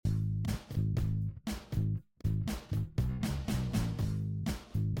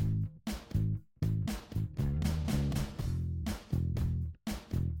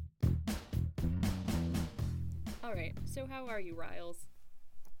All right, so how are you, Riles?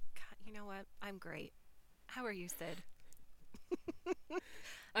 God, you know what? I'm great. How are you, Sid? I'm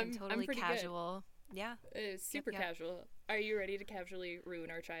I'm totally pretty good. casual. Yeah. Yep, Super yep. casual. Are you ready to casually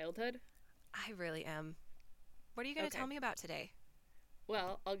ruin our childhood? I really am. What are you going to tell Okay. me about today?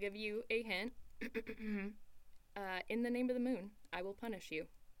 Well, I'll give you a hint. In the name of the moon, I will punish you.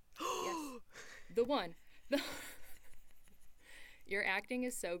 Yes, the one. The Your acting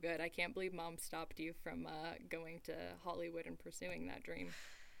is so good. I can't believe Mom stopped you from going to Hollywood and pursuing that dream.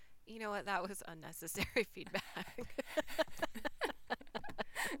 You know what? That was unnecessary feedback.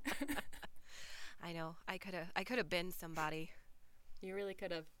 I know. I could have been somebody. You really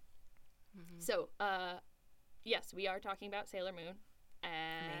could have. Hmm. So, yes, we are talking about Sailor Moon.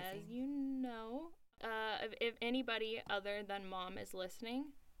 As Amazing. you know, if anybody other than Mom is listening,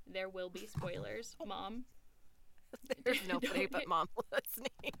 there will be spoilers. Mom, There's nobody don't but get. Mom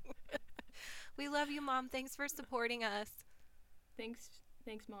listening. We love you, Mom. Thanks for supporting us. Thanks,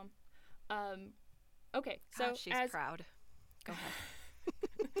 thanks, Mom. Um, okay, God, so she's as proud. Go ahead.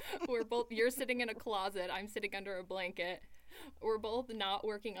 we're both, you're sitting in a closet, I'm sitting under a blanket. We're both not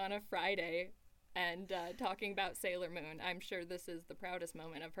working on a Friday and talking about Sailor Moon. I'm sure this is the proudest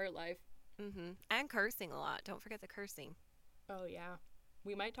moment of her life. And cursing a lot. Don't forget the cursing. Oh, yeah.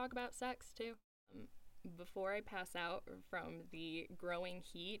 We might talk about sex too. Um, Before I pass out from the growing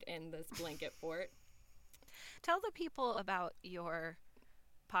heat in this blanket fort. Tell the people about your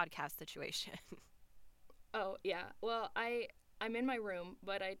podcast situation. Oh, yeah. Well, I'm in my room,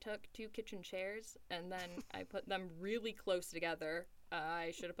 but I took two kitchen chairs and then I put them really close together.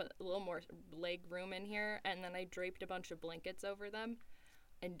 I should have put a little more leg room in here, and then I draped a bunch of blankets over them,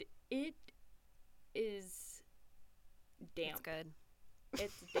 and it is It's damp. good.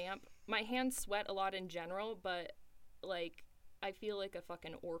 It's damp. My hands sweat a lot in general, but like I feel like a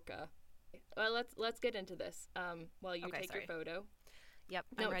fucking orca. Let's get into this. While you Okay, take your sorry. photo. Yep,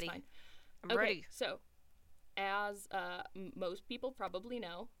 No, I'm it's ready. fine. I'm Okay, ready. so as most people probably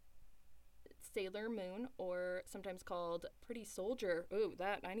know, Sailor Moon, or sometimes called Pretty Soldier. Ooh,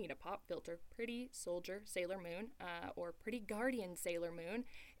 that I need a pop filter. Pretty Soldier Sailor Moon, or Pretty Guardian Sailor Moon,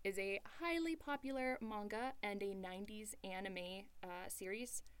 is a highly popular manga and a 90s anime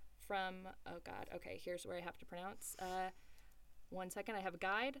series from, oh god, okay, here's where I have to pronounce. One second, I have a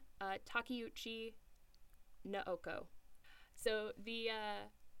guide. Takeuchi Naoko. So the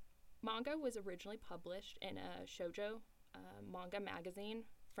manga was originally published in a shoujo manga magazine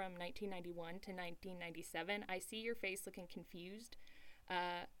from 1991 to 1997. I see your face looking confused.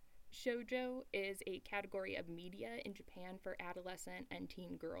 Uh, Shoujo is a category of media in Japan for adolescent and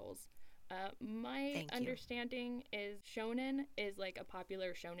teen girls. My Thank you. understanding is shonen is like a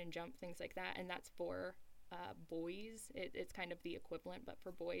popular shonen jump, things like that, and that's for boys. It's kind of the equivalent, but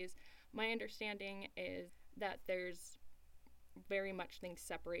for boys. My understanding is that there's very much things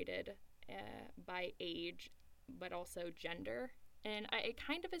separated by age, but also gender. And it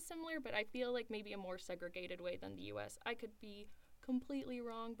kind of is similar, but I feel like maybe a more segregated way than the US. I could be completely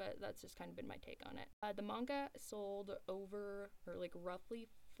wrong, but that's just kind of been my take on it. The manga sold over, or like roughly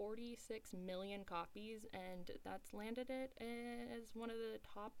 46 million copies, and that's landed it as one of the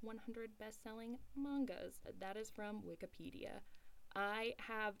top 100 best selling mangas. That is from Wikipedia. I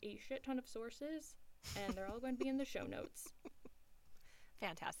have a shit ton of sources, and they're all going to be in the show notes.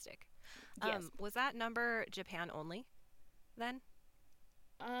 Fantastic. Yes. Was that number Japan only then?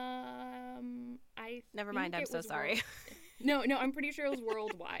 I Never mind, think I'm it so was world. sorry. No, I'm pretty sure it was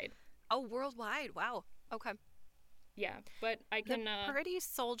worldwide. Oh, worldwide. Wow. Okay. Yeah, but I The can. pretty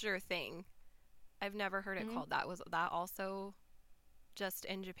soldier thing, I've never heard it Mhm. called that. Was that also just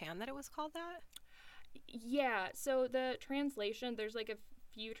in Japan that it was called that? Yeah. So the translation, there's like a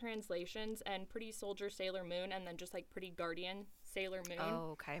few translations, and Pretty Soldier Sailor Moon, and then just like Pretty Guardian Sailor Moon, Oh,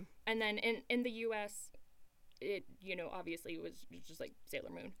 okay. and then in the U.S. it obviously was just like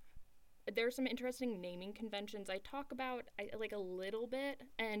Sailor Moon. There are some interesting naming conventions I talk about like a little bit,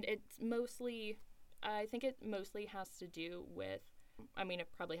 and it's mostly, I think it mostly has to do with, I mean,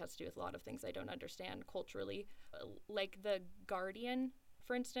 it probably has to do with a lot of things I don't understand culturally, like the guardian,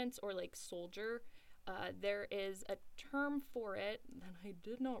 for instance, or like soldier. There is a term for it that I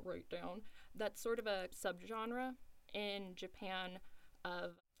did not write down. That's sort of a subgenre in Japan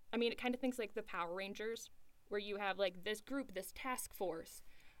of, I mean, it kind of thinks like the Power Rangers, where you have like this group, this task force.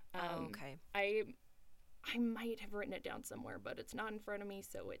 Oh, um, okay. I I might have written it down somewhere, but it's not in front of me,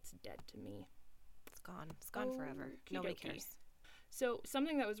 so it's dead to me. It's gone. It's gone forever. Okie Nobody dokie. cares. So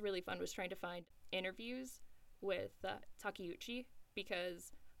something that was really fun was trying to find interviews with Takeuchi,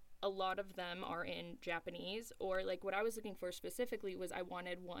 because a lot of them are in Japanese, or like what I was looking for specifically was I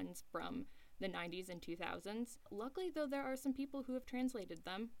wanted ones from the 90s and 2000s. Luckily, though, there are some people who have translated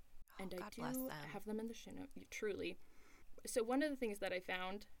them, and God I bless do them. have them in the show note, truly. So one of the things that I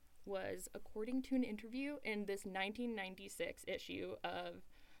found was, according to an interview in this 1996 issue of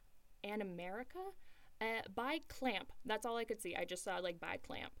Animerica, by Clamp. That's all I could see. I just saw, like, by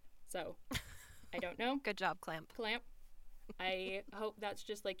Clamp. So, I don't know. Good job, Clamp. Clamp. I hope that's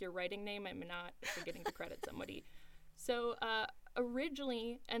just, like, your writing name. I'm not forgetting to credit somebody. So,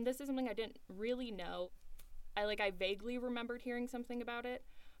 originally, and this is something I didn't really know, I vaguely remembered hearing something about it,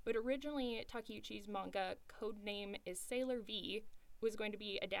 but originally Takeuchi's manga Codename is Sailor V was going to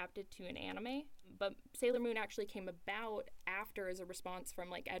be adapted to an anime, but Sailor Moon actually came about after as a response from,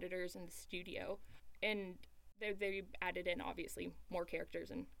 like, editors in the studio, and they added in, obviously, more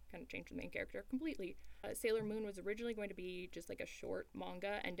characters and kind of changed the main character completely. Sailor Moon was originally going to be just like a short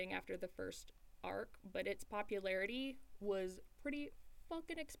manga ending after the first arc, but its popularity was pretty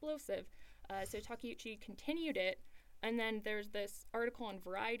fucking explosive. So Takeuchi continued it, and then there's this article on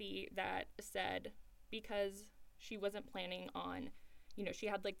Variety that said because she wasn't planning on, she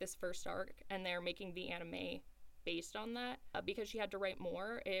had like this first arc and they're making the anime based on that. Because she had to write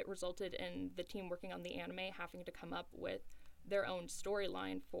more, it resulted in the team working on the anime having to come up with their own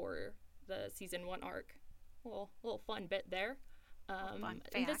storyline for the season 1 arc. Well, little fun bit there.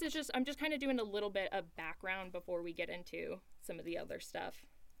 And this is I'm just kind of doing a little bit of background before we get into some of the other stuff.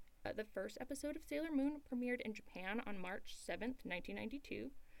 The first episode of Sailor Moon premiered in Japan on March 7th, 1992.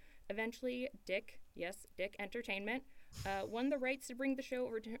 Eventually, Dick Entertainment, won the rights to bring the show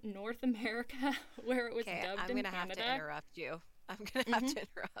over to North America, where it was dubbed in Canada. I'm going to have to interrupt you. I'm going to have to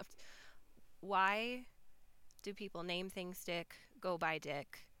interrupt. Why do people name things Dick, go by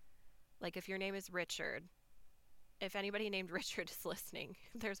Dick? Like, if your name is Richard, if anybody named Richard is listening,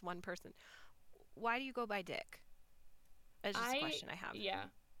 there's one person. Why do you go by Dick? That's just a question I have. Yeah.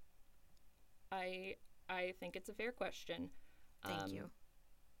 I think it's a fair question. Thank you.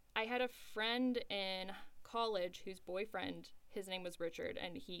 I had a friend in college whose boyfriend, his name was Richard,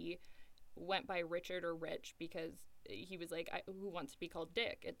 and he went by Richard or Rich because he was like, who wants to be called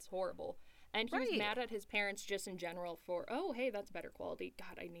Dick? It's horrible. And he was mad at his parents just in general for, oh, hey, that's better quality.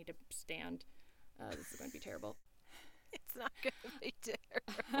 God, I need to stand. This is going to be terrible. It's not going to be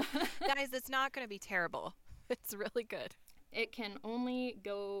terrible. Guys, it's not going to be terrible. It's really good. It can only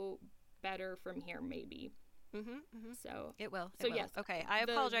go better from here, maybe. So it will. Yes. Okay, I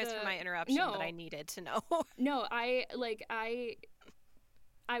apologize for my interruption, but I needed to know. No, I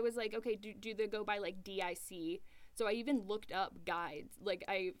was like, okay, do they go by like DIC? So I even looked up guides. Like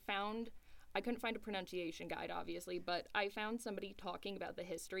I couldn't find a pronunciation guide, obviously, but I found somebody talking about the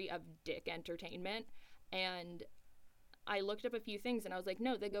history of Dick Entertainment, and I looked up a few things, and I was like,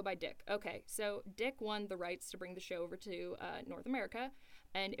 no, they go by Dick. Okay, so Dick won the rights to bring the show over to North America,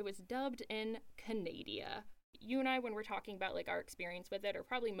 and it was dubbed in Canada. You and I, when we're talking about like our experience with it, are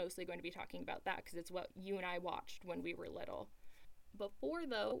probably mostly going to be talking about that because it's what you and I watched when we were little. Before,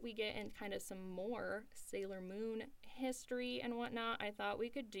 though, we get into kind of some more Sailor Moon history and whatnot, I thought we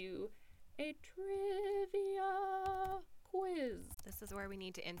could do a trivia quiz. This is where we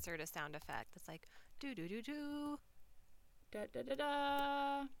need to insert a sound effect that's like, do-do-do-do.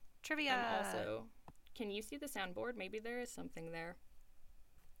 Da-da-da-da. Trivia. And also, can you see the soundboard? Maybe there is something there.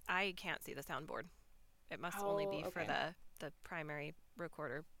 I can't see the soundboard. It must only be for the primary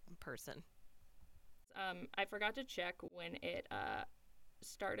recorder person. I forgot to check when it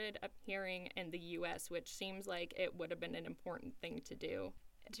started appearing in the U.S., which seems like it would have been an important thing to do.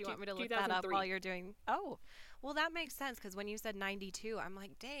 Do you want me to look that up while you're doing... Oh, well, that makes sense, because when you said 92, I'm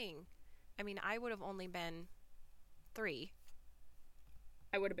like, dang. I mean, I would have only been 3.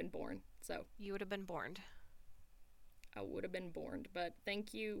 I would have been born, so... You would have been born. I would have been born, but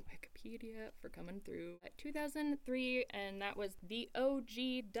thank you, Wikipedia, for coming through. 2003, and that was the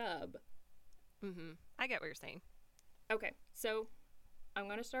OG dub. I get what you're saying. Okay, so I'm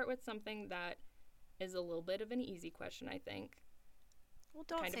going to start with something that is a little bit of an easy question, I think. Well,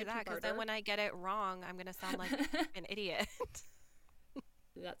 don't say that, because then when I get it wrong, I'm going to sound like an idiot.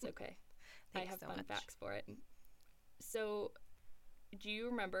 That's okay. I have so fun much. facts for it. So, do you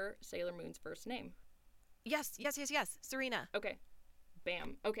remember Sailor Moon's first name? Yes. Serena. Okay.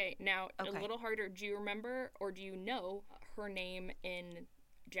 Bam. Okay, now a little harder. Do you remember or do you know her name in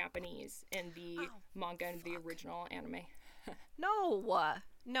Japanese in the manga and the original anime?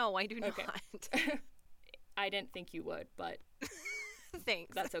 No, I do not. I didn't think you would, but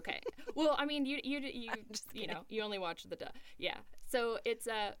thanks. That's okay. Well, I mean, you know, you only watch the yeah. So it's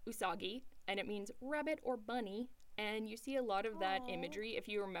Usagi, and it means rabbit or bunny. And you see a lot of that imagery, if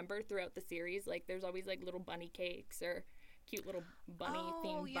you remember, throughout the series. Like, there's always, like, little bunny cakes or cute little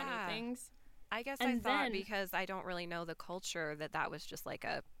bunny-themed bunny things. I guess I And thought then, because I don't really know the culture that was just like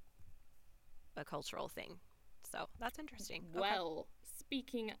a cultural thing. So that's interesting. Okay. well,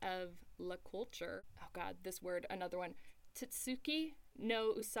 speaking of la culture, oh god, this word, another one. Tsuki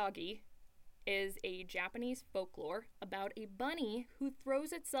no Usagi is a Japanese folklore about a bunny who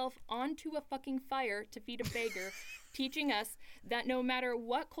throws itself onto a fucking fire to feed a beggar, teaching us that no matter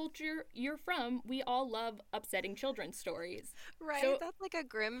what culture you're from, we all love upsetting children's stories. Right? So, That's like a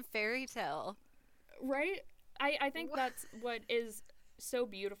grim fairy tale. right? I think Wha- that's what is so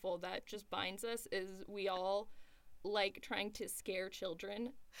beautiful that just binds us is we all like trying to scare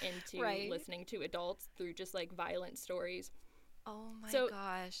children into Right? listening to adults through just like violent stories. Oh my So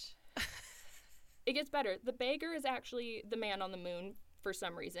gosh. it gets better. The beggar is actually the man on the moon for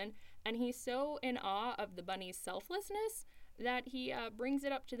some reason, and he's so in awe of the bunny's selflessness that he brings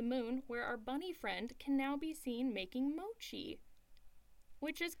it up to the moon where our bunny friend can now be seen making mochi,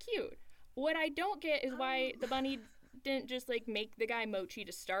 which is cute. What I don't get is why the bunny didn't just like make the guy mochi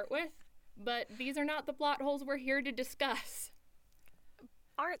to start with, but these are not the plot holes we're here to discuss.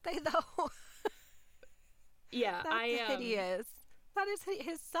 Aren't they though? Yeah, That's hideous. That is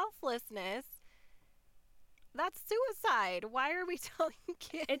his selflessness. That's suicide. Why are we telling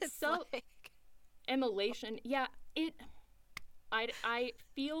kids? it's so like, immolation. Yeah, it I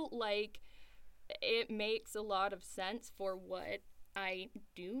feel like it makes a lot of sense for what I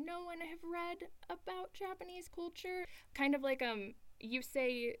do know and have read about Japanese culture. Kind of like you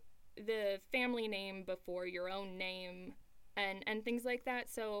say the family name before your own name and things like that.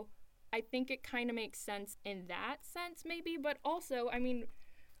 So I think it kind of makes sense in that sense maybe, but also, I mean,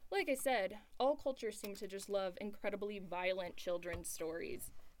 like I said, all cultures seem to just love incredibly violent children's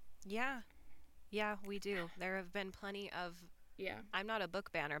stories. yeah. Yeah, we do. There have been plenty of. Yeah. I'm not a book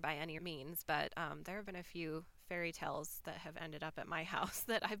banner by any means, but there have been a few fairy tales that have ended up at my house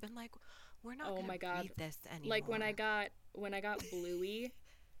that I've been like, we're not Oh going my to god. read this anymore. Like when I got Bluey,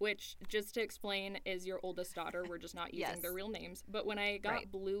 which just to explain is your oldest daughter. We're just not using Yes. their real names. But when I got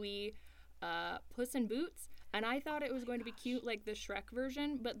Right. Bluey, Puss in Boots, and I thought it was going to be cute like the Shrek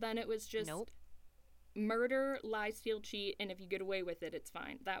version, but then it was just Nope. murder, lie, steal, cheat, and if you get away with it, it's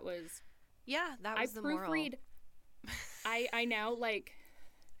fine. That was Yeah, that I was the moral. proofread. I now like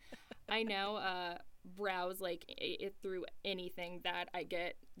I now browse like through anything that I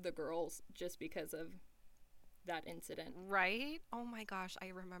get the girls just because of that incident. Right? Oh my gosh, I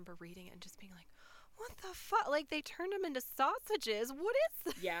remember reading it and just being like, what the fuck? Like they turned them into sausages. What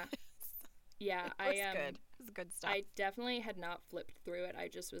is this? Yeah. Yeah, It was good. It was good stuff. I definitely had not flipped through it. I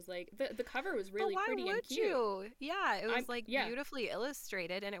just was like the cover was But really why pretty and would cute. you? Yeah, it was like yeah. beautifully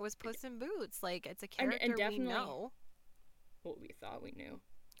illustrated and it was Puss in Boots. Like it's a And character we definitely know. what we thought we knew.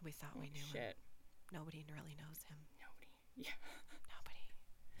 We thought we Oh, knew him. shit. Nobody really knows him. Nobody. Yeah.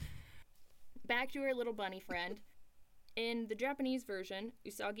 Nobody. Back to our little bunny friend. In the Japanese version,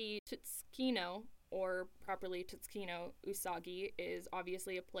 Usagi Tsukino, or properly Tsukino Usagi, is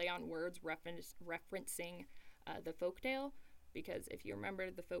obviously a play on words referencing the folktale, because if you remember,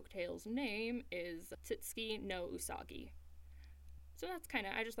 the folktale's name is Tsuki no Usagi. So that's kind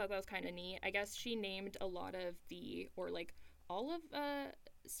of, I just thought that was kind of neat. I guess she named a lot of or like all of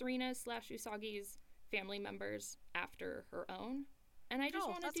Serena/Usagi's family members after her own. And I just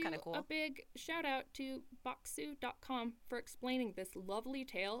want to do cool. a big shout out to Boxu.com for explaining this lovely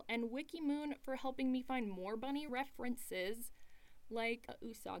tale, and Wikimoon for helping me find more bunny references, like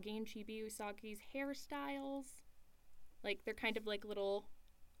Usagi and Chibi Usagi's hairstyles. Like, they're kind of like little,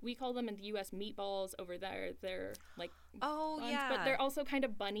 we call them in the US meatballs. Over there they're like Oh, buns, yeah. but they're also kind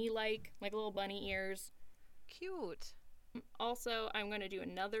of bunny-like, like little bunny ears. Cute. Also, I'm going to do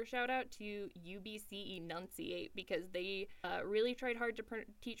another shout out to UBC Enunciate, because they really tried hard to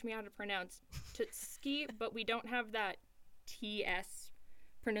teach me how to pronounce Tutski, but we don't have that TS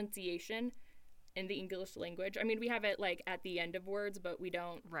pronunciation in the English language. I mean, we have it like at the end of words, but we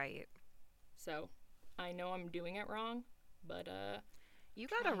don't. Right. So I know I'm doing it wrong, but You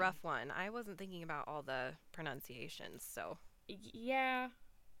got a rough one. I wasn't thinking about all the pronunciations, so. yeah,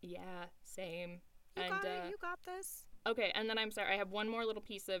 same. You got it. You got this. Okay, and then I'm sorry, I have one more little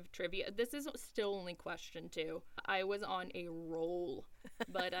piece of trivia. This is still only question 2. I was on a roll,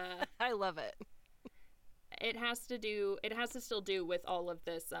 but I love it. it has to still do with all of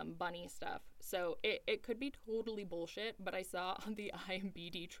this bunny stuff. So it could be totally bullshit, but I saw on the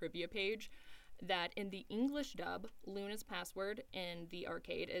IMBD trivia page that in the English dub, Luna's password in the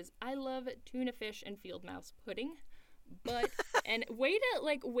arcade is "I love tuna fish and field mouse pudding." But and way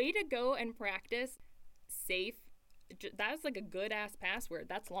to go and practice safe. That was like a good ass password.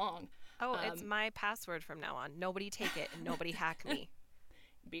 That's long. Oh, it's my password from now on. Nobody take it and nobody hack me.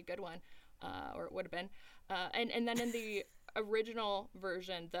 Be a good one. or it would have been. And then in the original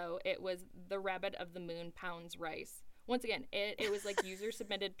version, though, it was the Rabbit of the Moon pounds rice. Once again, it was like user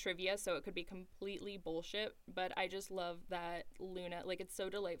submitted trivia, so it could be completely bullshit, but I just love that Luna, like, it's so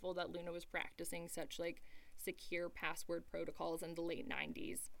delightful that Luna was practicing such like secure password protocols in the late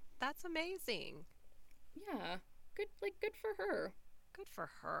 90s. That's amazing. Yeah, good for her. Good for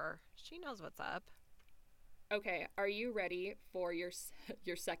her. She knows what's up. Okay, are you ready for your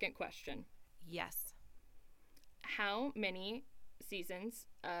second question? Yes. How many seasons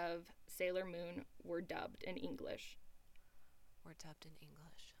of Sailor Moon were dubbed in English? Were dubbed in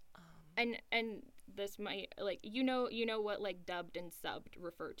English. And this might, like, you know what like dubbed and subbed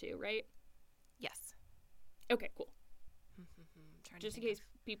refer to, right? Yes. Okay, cool. Just in case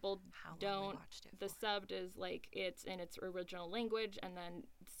people don't, the subbed is like it's in its original language, and then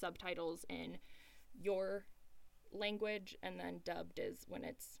subtitles in your language, and then dubbed is when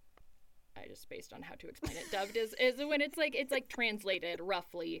it's, I just based on how to explain it. Dubbed is when it's like translated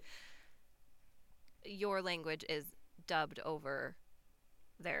roughly. Your language is dubbed over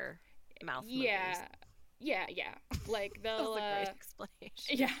their mouth movers. Yeah. Like they'll. That's a great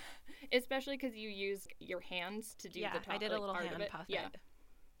explanation. Yeah, especially because you use your hands to do the top. I did a little part hand of it. puppet. Yeah,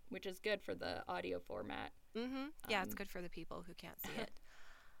 which is good for the audio format. Yeah, it's good for the people who can't see it.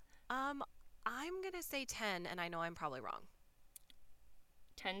 I'm gonna say 10, and I know I'm probably wrong.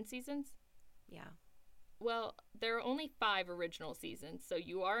 10 seasons? Yeah. Well, there are only 5 original seasons, so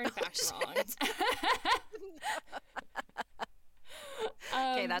you are in fact wrong.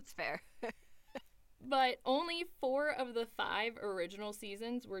 Okay, that's fair. But only 4 of the 5 original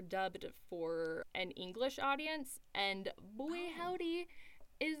seasons were dubbed for an English audience, and boy howdy,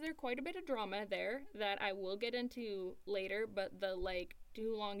 is there quite a bit of drama there that I will get into later. But the like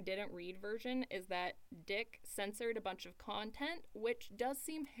too long didn't read version is that Dick censored a bunch of content, which does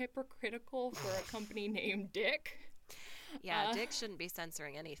seem hypocritical for a company named Dick. Yeah, Dick shouldn't be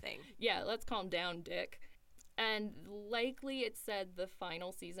censoring anything. Yeah, let's calm down, Dick. And likely it said the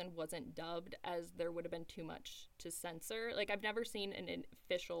final season wasn't dubbed as there would have been too much to censor. Like, I've never seen an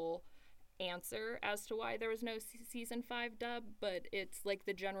official answer as to why there was no season 5 dub, but it's like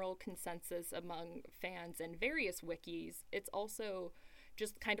the general consensus among fans and various wikis. It's also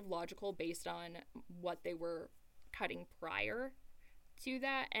just kind of logical based on what they were cutting prior to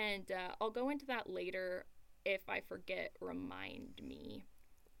that, and I'll go into that later. If I forget, remind me.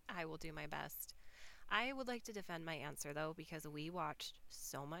 I will do my best. I would like to defend my answer, though, because we watched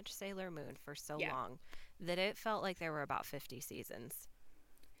so much Sailor Moon for so long that it felt like there were about 50 seasons.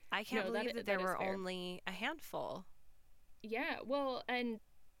 I can't believe that there were only a handful. Yeah, well, and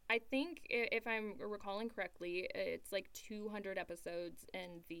I think if I'm recalling correctly, it's like 200 episodes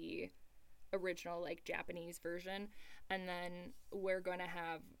in the original, like, Japanese version, and then we're going to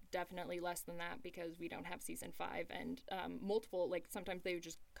have definitely less than that because we don't have season 5, and multiple, like, sometimes they would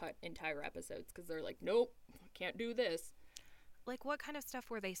just cut entire episodes because they're like, nope, can't do this. Like, what kind of stuff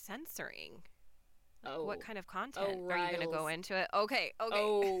were they censoring? Oh, what kind of content? Oh, are you going to go into it? Okay.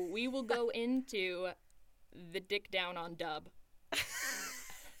 Oh, we will go into the dick down on dub.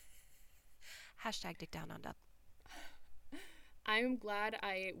 Hashtag dick down on dub. I'm glad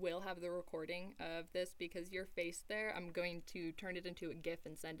I will have the recording of this because your face there, I'm going to turn it into a GIF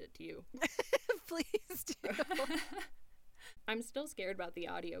and send it to you. Please do. I'm still scared about the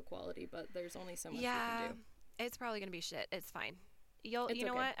audio quality, but there's only so much we can do. It's probably going to be shit. It's fine. You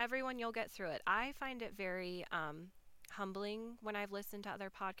know what? Everyone, you'll get through it. I find it very humbling when I've listened to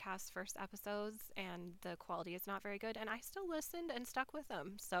other podcasts' first episodes and the quality is not very good, and I still listened and stuck with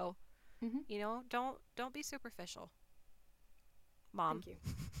them. So, you know, don't be superficial. Mom. Thank you.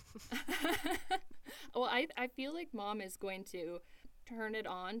 Well, I feel like Mom is going to turn it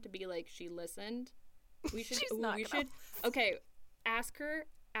on to be like, she listened. We should. Okay, ask her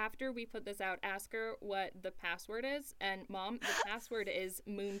after we put this out. Ask her what the password is, and Mom, the password is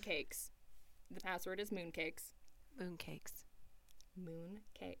Mooncakes. The password is Mooncakes. Mooncakes.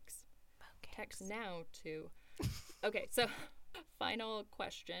 Mooncakes. Text now to. Okay, so final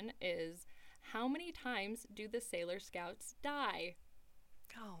question is, how many times do the Sailor Scouts die?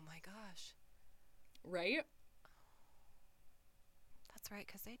 Oh my gosh. Right? That's right,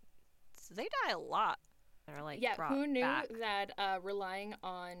 because they die a lot. They're like, yeah, who knew back. that relying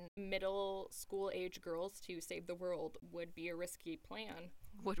on middle school age girls to save the world would be a risky plan?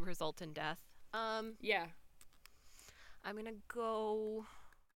 Would result in death. Yeah. I'm gonna go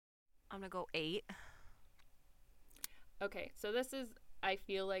 8. Okay, so this is, I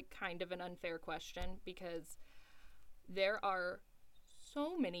feel like, kind of an unfair question because there are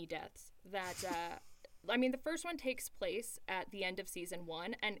so many deaths that I mean, the first one takes place at the end of season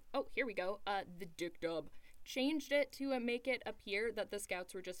 1, and oh, here we go. The Dick Dub changed it to make it appear that the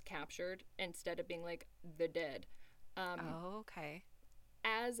scouts were just captured instead of being like the dead. Okay.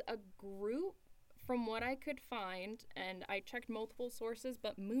 As a group, from what I could find, and I checked multiple sources,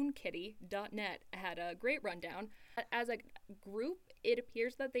 but moonkitty.net had a great rundown. As a group, it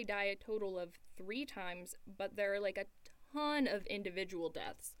appears that they die a total of 3 times, but there are like a ton of individual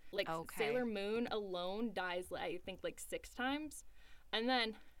deaths. Like Sailor Moon alone dies, I think, like 6 times. And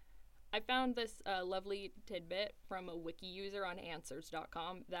then I found this lovely tidbit from a wiki user on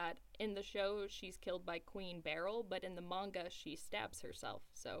answers.com that in the show she's killed by Queen Beryl, but in the manga she stabs herself.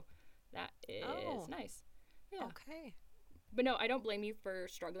 So that is nice. Yeah. Okay. But no, I don't blame you for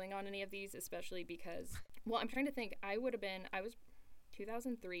struggling on any of these, especially because, well, I'm trying to think. I was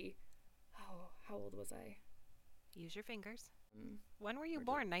 2003. Oh, how old was I? Use your fingers. When were you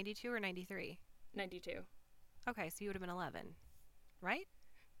born? 92 or 93? 92. Okay, so you would have been 11, right?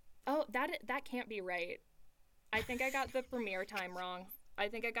 Oh, that can't be right. I think I got the premiere time wrong.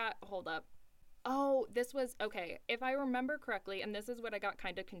 Hold up. Oh, this was, okay, if I remember correctly, and this is what I got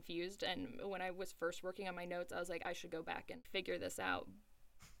kind of confused, and when I was first working on my notes, I was like, I should go back and figure this out.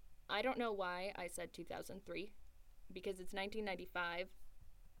 I don't know why I said 2003, because it's 1995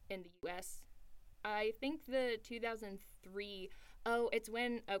 in the US. I think the 2003, it's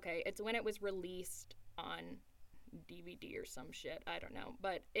when it was released on DVD or some shit. I don't know.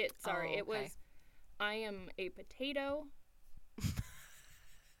 But it was, I am a potato.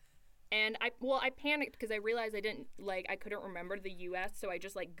 And I panicked because I realized I couldn't remember the US, so I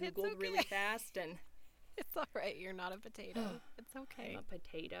just Googled really fast and. It's all right. You're not a potato. It's okay. I'm a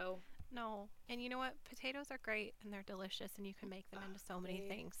potato. No. And you know what? Potatoes are great and they're delicious and you can make them into so many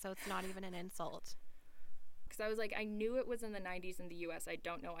things. So it's not even an insult. Because I was like, I knew it was in the 90s in the US. I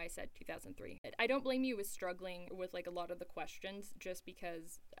don't know why I said 2003. I don't blame you with struggling with a lot of the questions just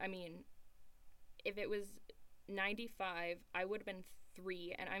because, I mean, if it was 95, I would have been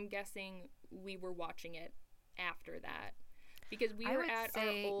 3, and I'm guessing we were watching it after that. Because we were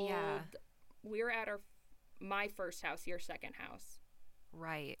at my first house, your second house.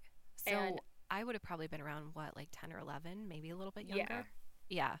 Right. So and I would have probably been around, 10 or 11, maybe a little bit younger?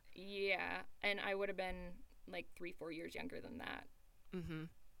 Yeah. Yeah. And I would have been 3-4 years younger than that. Mm-hmm.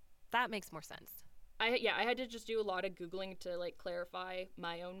 That makes more sense. I had to just do a lot of Googling to clarify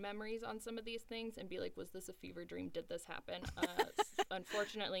my own memories on some of these things and be like, was this a fever dream? Did this happen?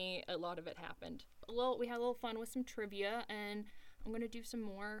 Unfortunately, a lot of it happened. Well, we had a little fun with some trivia, and I'm going to do some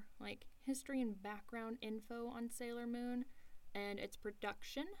more history and background info on Sailor Moon and its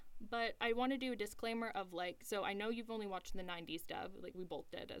production. But I want to do a disclaimer of so I know you've only watched the 90s dub, we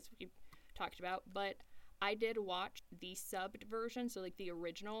both did, as we talked about, but I did watch the subbed version, so the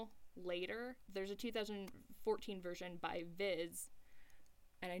original later. There's a 2014 version by Viz,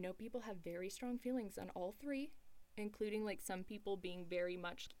 and I know people have very strong feelings on all 3, including some people being very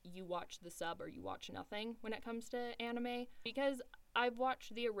much you watch the sub or you watch nothing when it comes to anime. Because I've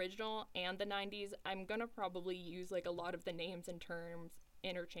watched the original and the 90s, I'm gonna probably use a lot of the names and terms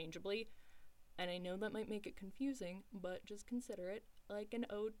interchangeably, and I know that might make it confusing, but just consider it like an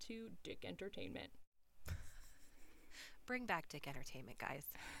ode to Dick Entertainment. Bring back Dick Entertainment, guys.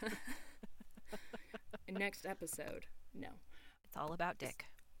 Next episode. No. It's all about Dick.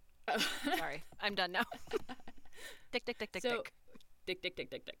 Sorry, I'm done now. Dick. Dick.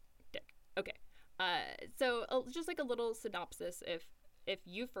 Okay. So just a little synopsis if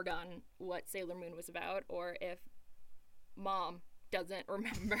you've forgotten what Sailor Moon was about, or if Mom doesn't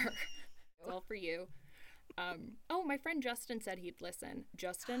remember. It's all for you. My friend Justin said he'd listen.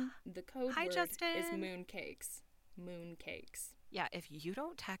 Justin, the code word Justin. is Mooncakes. Mooncakes. Yeah, if you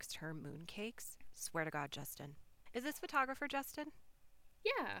don't text her Mooncakes, swear to God, Justin. Is this photographer Justin?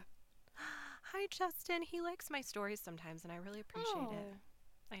 Yeah. Hi, Justin. He likes my stories sometimes, and I really appreciate it.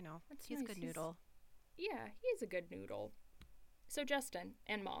 I know. He's nice. A good noodle. Yeah, he's a good noodle. So, Justin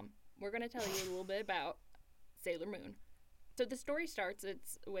and Mom, we're going to tell you a little bit about Sailor Moon. So the story starts,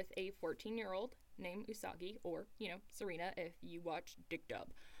 it's with a 14-year-old named Usagi, or, Serena, if you watch Dick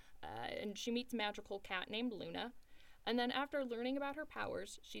Dub. And she meets a magical cat named Luna. And then after learning about her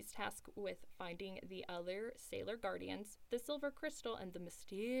powers, she's tasked with finding the other Sailor Guardians, the Silver Crystal, and the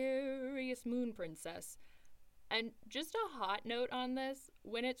mysterious Moon Princess. And just a hot note on this,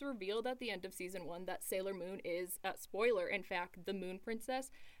 when it's revealed at the end of Season 1 that Sailor Moon is, spoiler, in fact, the Moon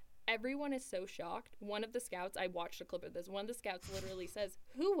Princess, everyone is so shocked. One of the scouts, I watched a clip of this, one of the scouts literally says,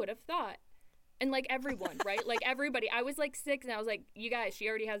 "Who would have thought?" And everyone, right? Everybody. I was 6 and I was like, you guys, she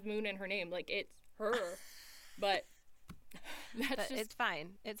already has Moon in her name. It's her. But that's just... It's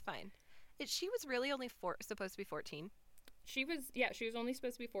fine. It's fine. She was really only supposed to be 14. She was only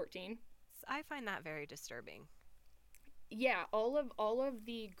supposed to be 14. I find that very disturbing. Yeah, all of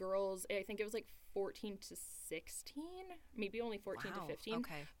the girls, I think it was like 14 to 16, maybe only 14 to 15.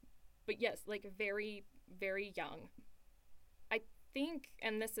 Okay. But yes, like very, very young. I think,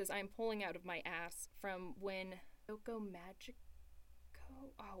 and this is, I'm pulling out of my ass from when Yoko Magico,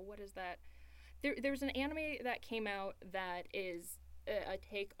 oh, what is that? There's an anime that came out that is a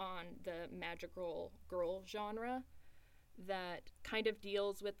take on the magical girl genre that kind of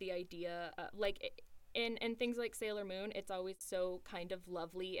deals with the idea, like in things like Sailor Moon, it's always so kind of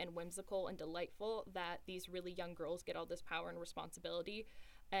lovely and whimsical and delightful that these really young girls get all this power and responsibility.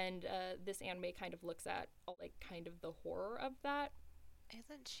 And this anime kind of looks at like kind of the horror of that.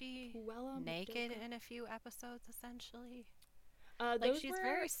 Isn't she Cruella naked Madoka. in a few episodes, essentially? Like she's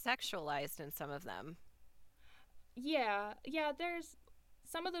very sexualized in some of them. Yeah, there's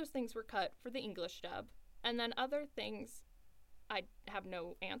some of those things were cut for the English dub, and then other things I have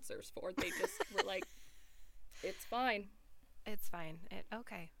no answers for. They just were like, it's fine. It's fine.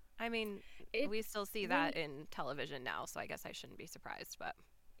 Okay. I mean, we still see that in television now, so I guess I shouldn't be surprised, but...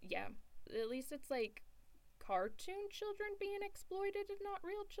 Yeah. At least it's like cartoon children being exploited and not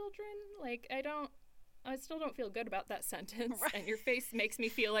real children. Like, I still don't feel good about that sentence, right. And your face makes me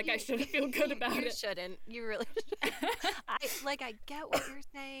feel like I shouldn't feel good about it. You shouldn't. You really shouldn't. I get what you're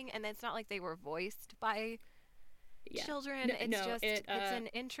saying, and it's not like they were voiced by children. It's an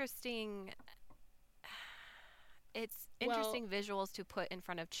interesting... It's interesting visuals to put in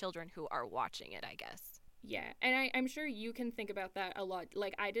front of children who are watching it, I guess. Yeah, and I'm sure you can think about that a lot.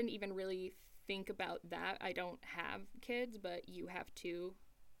 Like, I didn't even really think about that. I don't have kids, but you have 2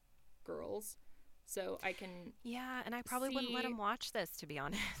 girls. So I can and I probably wouldn't let them watch this, to be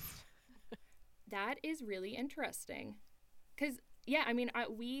honest. That is really interesting. Because, yeah, I mean,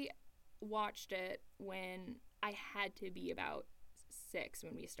 we watched it when I had to be about 6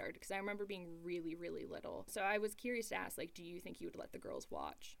 when we started. Because I remember being really, really little. So I was curious to ask, like, do you think you would let the girls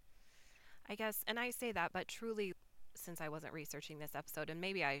watch? I guess, and I say that, but truly, since I wasn't researching this episode, and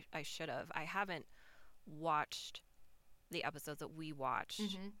maybe I should have, I haven't watched the episodes that we watched.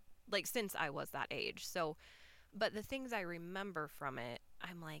 Mm-hmm. Like, since I was that age. So, but the things I remember from it,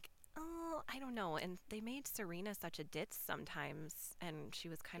 I'm like, oh, I don't know. And they made Serena such a ditz sometimes. And she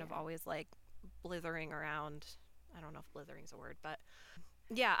was kind of always like blithering around. I don't know if blithering's a word, but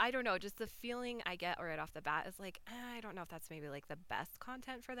yeah, I don't know. Just the feeling I get right off the bat is like, I don't know if that's maybe like the best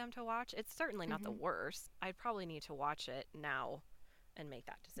content for them to watch. It's certainly not the worst. I'd probably need to watch it now and make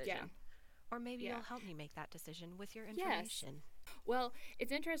that decision. Yeah. Or maybe you'll help me make that decision with your information. Yes. Well,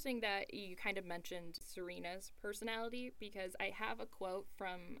 it's interesting that you kind of mentioned Serena's personality because I have a quote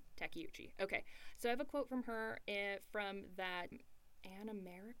from Takeuchi. Okay, so I have a quote from her from that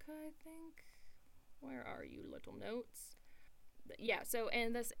America, I think. Where are you, little notes? Yeah, so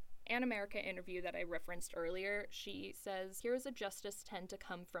in this America interview that I referenced earlier, she says, heroes of justice tend to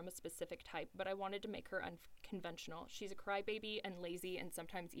come from a specific type, but I wanted to make her unconventional. She's a crybaby and lazy and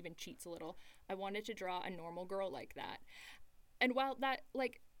sometimes even cheats a little. I wanted to draw a normal girl like that. And while that,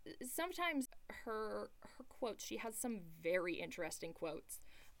 like, sometimes her quotes, she has some very interesting quotes.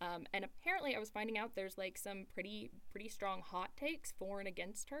 And apparently I was finding out there's, like, some pretty strong hot takes for and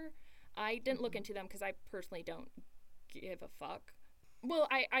against her. I didn't look into them because I personally don't give a fuck. Well,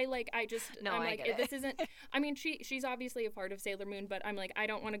 I this isn't, I mean, she's obviously a part of Sailor Moon, but I'm like, I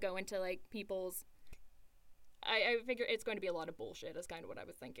don't want to go into, like, people's, I figure it's going to be a lot of bullshit is kind of what I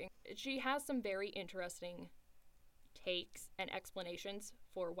was thinking. She has some very interesting takes and explanations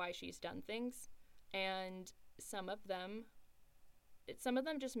for why she's done things, and some of them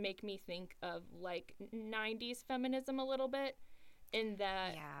just make me think of, like, 90s feminism a little bit, in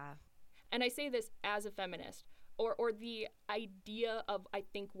that, and I say this as a feminist, or the idea of, I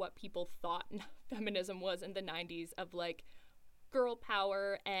think, what people thought feminism was in the 90s, of, like, girl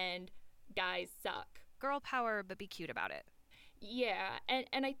power and guys suck. Girl power, but be cute about it. Yeah,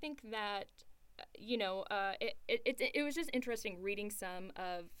 and I think that, you know, it was just interesting reading some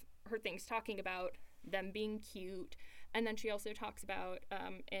of her things, talking about them being cute, and then she also talks about,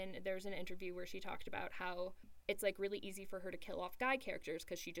 and there's an interview where she talked about how it's, like, really easy for her to kill off guy characters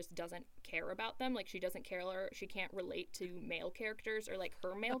because she just doesn't care about them. Like, she doesn't care, or she can't relate to male characters or, like,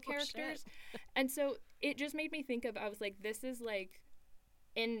 her male characters. And so it just made me think of, I was like, this is, like,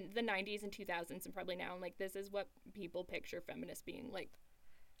 in the 90s and 2000s and probably now, I'm like, this is what people picture feminists being like.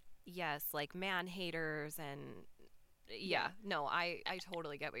 Yes, like man haters and no, I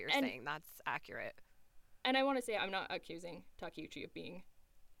totally get what you're saying. That's accurate. And I want to say, I'm not accusing Takeuchi of being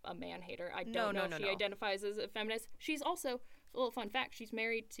a man hater. I don't know if she identifies as a feminist. She's also A little fun fact, she's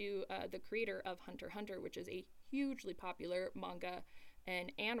married to the creator of Hunter x Hunter, which is a hugely popular manga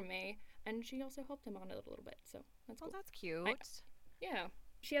and anime, and she also helped him on it a little bit, so that's cool. Oh, that's cute. Yeah.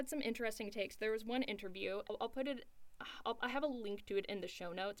 She had some interesting takes. There was one interview. I'll put it, I have a link to it in the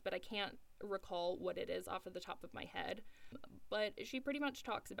show notes, but I can't recall what it is off of the top of my head. But she pretty much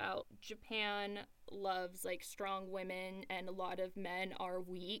talks about Japan loves like strong women and a lot of men are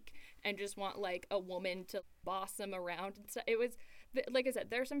weak and just want like a woman to boss them around and stuff. It was, like I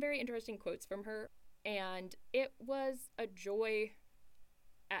said, there are some very interesting quotes from her, and it was a joy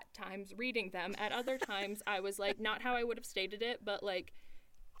at times reading them. At other times I was like, not how I would have stated it, but like,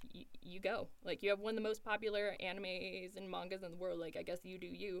 you go. Like, you have one of the most popular animes and mangas in the world. Like, I guess you do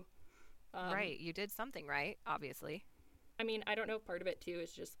you. Right. You did something right, obviously. I mean, I don't know if part of it, too,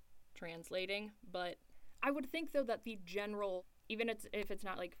 is just translating. But I would think, though, that the general, even if it's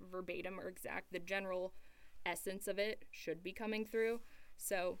not, like, verbatim or exact, the general essence of it should be coming through.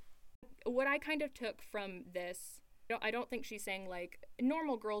 So what I kind of took from this, I don't think she's saying, like,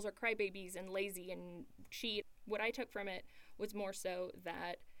 normal girls are crybabies and lazy and cheat. What I took from it was more so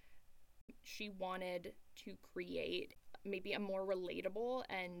that she wanted to create maybe a more relatable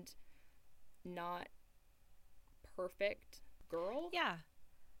and not perfect girl. Yeah.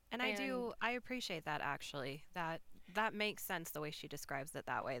 And I appreciate that, actually. That makes sense the way she describes it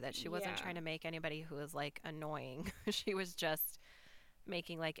that way, that she wasn't trying to make anybody who was like annoying. She was just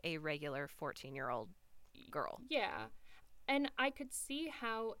making like a regular 14-year-old girl. Yeah. And I could see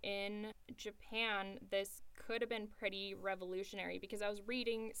how in Japan this could have been pretty revolutionary, because I was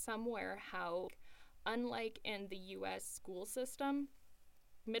reading somewhere how, unlike in the US school system,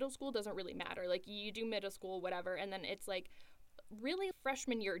 middle school doesn't really matter. Like, you do middle school, whatever, and then it's like, really,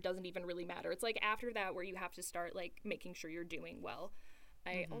 freshman year doesn't even really matter. It's like after that where you have to start like making sure you're doing well.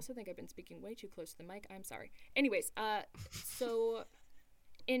 I also think I've been speaking way too close to the mic. I'm sorry. Anyways, so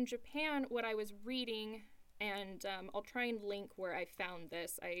in Japan, what I was reading, and I'll try and link where I found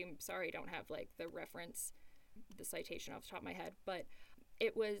this. I'm sorry I don't have like the reference, the citation off the top of my head, but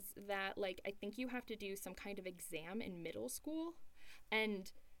it was that like I think you have to do some kind of exam in middle school,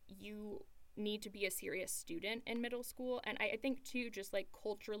 and you need to be a serious student in middle school. And I think too, just like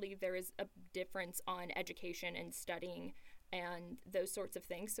culturally, there is a difference on education and studying and those sorts of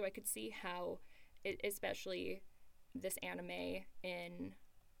things. So I could see how especially this anime and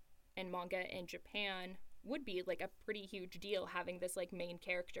manga in Japan would be like a pretty huge deal, having this like main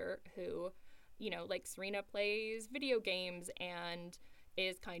character who, you know, like Serena plays video games and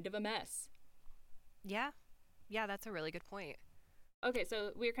is kind of a mess. Yeah, that's a really good point. Okay, so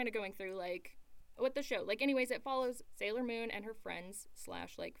we're kind of going through like what the show, like, anyways, it follows Sailor Moon and her friends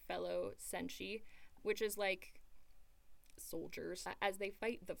 / like fellow senshi, which is like soldiers, as they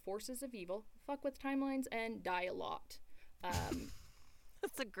fight the forces of evil, fuck with timelines, and die a lot.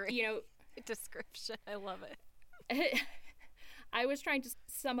 That's a great, description. I love it. I was trying to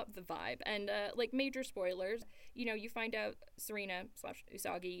sum up the vibe, and like, major spoilers, you find out Serena /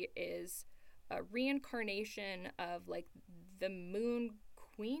 Usagi is a reincarnation of like the Moon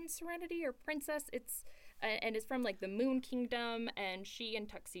Queen Serenity or Princess. And it's from like the Moon Kingdom, and she and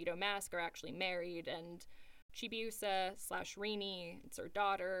Tuxedo Mask are actually married, and Chibiusa / Rini, it's her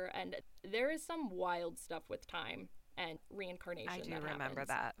daughter, and there is some wild stuff with time and reincarnation. I do remember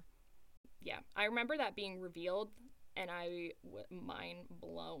that. Yeah, I remember that being revealed, and mind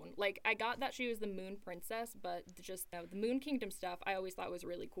blown. Like, I got that she was the Moon Princess, but just the Moon Kingdom stuff I always thought was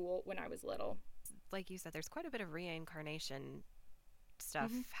really cool when I was little. Like you said, there's quite a bit of reincarnation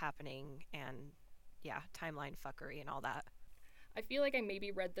stuff happening, and timeline fuckery and all that. I feel like I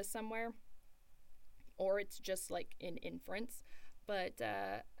maybe read this somewhere, or it's just like an inference, but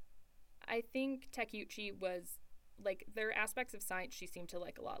I think Takeuchi was like, there are aspects of science she seemed to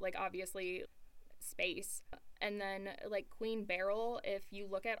like a lot, like obviously space, and then like Queen Beryl, if you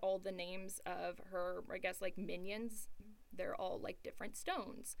look at all the names of her, I guess, like minions, they're all like different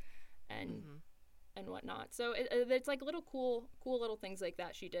stones and whatnot. So it's like little cool little things like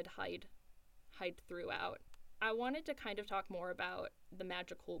that she did hide throughout. I wanted to kind of talk more about the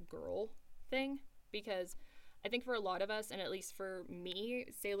magical girl thing, because I think for a lot of us, and at least for me,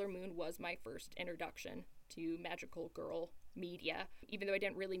 Sailor Moon was my first introduction to magical girl media, even though I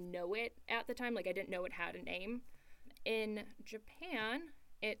didn't really know it at the time. Like, I didn't know it had a name. In Japan,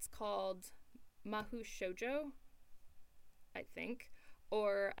 it's called Mahou Shoujo, I think,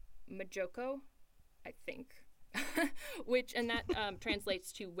 or Majoko, I think, and that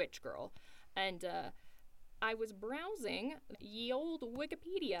translates to witch girl. And I was browsing ye old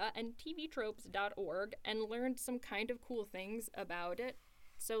Wikipedia and tvtropes.org and learned some kind of cool things about it.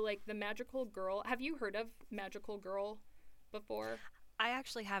 So, like, the magical girl, have you heard of magical girl before? I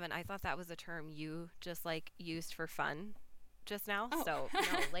actually haven't. I thought that was a term you just like used for fun just now. Oh. So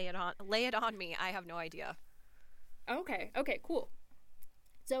no, lay it on me. I have no idea. Okay. Okay, cool.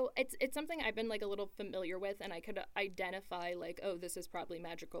 So it's something I've been like a little familiar with, and I could identify like, oh, this is probably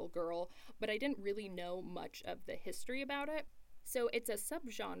magical girl, but I didn't really know much of the history about it. So it's a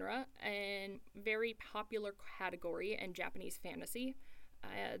subgenre and very popular category in Japanese fantasy.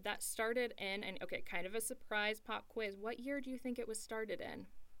 That started in, and okay, kind of a surprise pop quiz. What year do you think it was started in?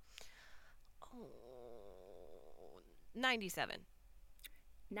 Oh, 97.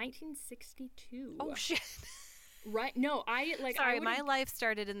 1962. Oh shit. Right? No, I like. Sorry, my life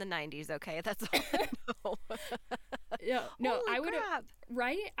started in the 90s, okay? That's all I know. Yeah, no, Holy I would have. crap.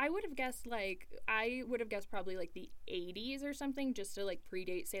 Right? I would have guessed like I would have guessed probably like the 80s or something, just to like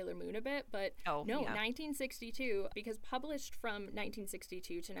predate Sailor Moon a bit. But Oh, no, yeah. 1962, because published from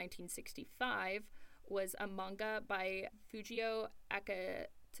 1962 to 1965 was a manga by Fujio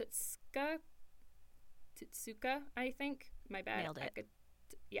Tsuka, I think. My bad. Nailed it.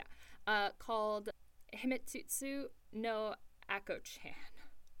 Yeah. Called Himitsu no Ako-chan.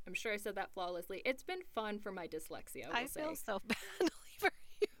 I'm sure I said that flawlessly. It's been fun for my dyslexia, I will say. I feel so badly for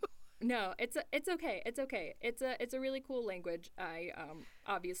you. No, it's okay. It's okay. It's a really cool language. I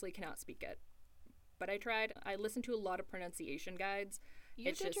obviously cannot speak it, but I tried. I listened to a lot of pronunciation guides. You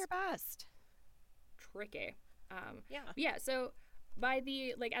It's did just your best. tricky. Yeah. Yeah. So by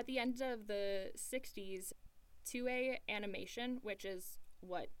the like at the end of the 60s, 2A Animation, which is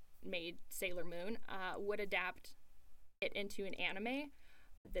what made Sailor Moon, would adapt it into an anime.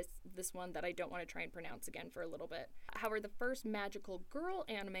 This one that I don't want to try and pronounce again for a little bit. However, the first magical girl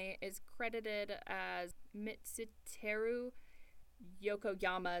anime is credited as Mitsuteru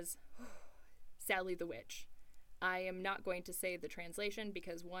Yokoyama's Sally the Witch. I am not going to say the translation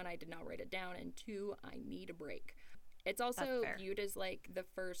because one, I did not write it down, and two, I need a break. It's also viewed as like the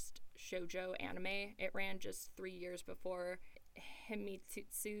first shoujo anime. It ran just 3 years before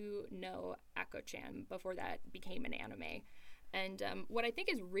Himitsu no Ako-chan, before that became an anime. And what I think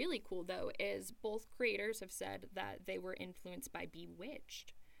is really cool, though, is both creators have said that they were influenced by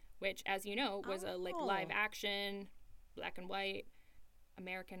Bewitched, which, as you know, was a like live action, black and white,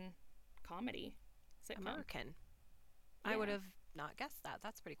 American comedy sitcom. American. Yeah. I would have not guessed that.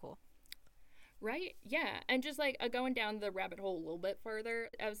 That's pretty cool. Right? Yeah. And just like going down the rabbit hole a little bit further,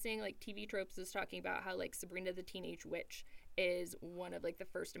 I was seeing like TV Tropes is talking about how like Sabrina the Teenage Witch is one of like the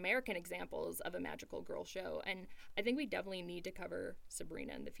first American examples of a magical girl show. And I think we definitely need to cover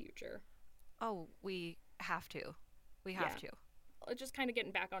Sabrina in the future. Oh, we have to. We have to. Just kind of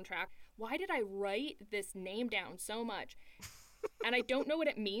getting back on track. Why did I write this name down so much? And I don't know what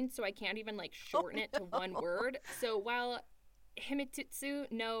it means, so I can't even like shorten it to one word. So while Himitsu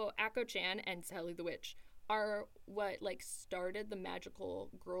no Ako-chan and Sally the Witch are what like started the magical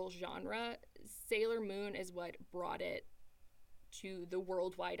girl genre, Sailor Moon is what brought it to the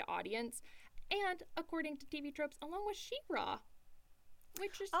worldwide audience, and according to TV Tropes, along with She-Ra,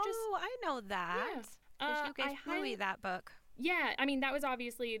 which is just I know that. Yeah. You gave Bluey that book. Yeah, I mean that was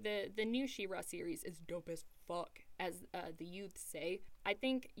obviously the new She-Ra series is dope as fuck, as the youths say. I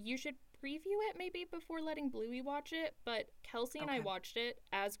think you should preview it maybe before letting Bluey watch it, but Kelsey and I watched it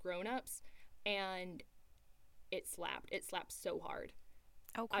as grown-ups, and it slapped. It slapped so hard.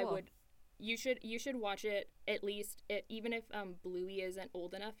 Oh, cool. You should watch it at least. Even if Bluey isn't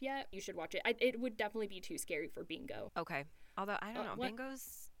old enough yet, you should watch it. It would definitely be too scary for Bingo. Okay. Although I don't know,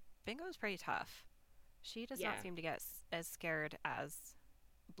 Bingo's pretty tough. She does not seem to get as scared as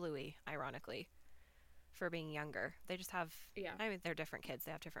Bluey, ironically, for being younger. They just have, I mean, they're different kids.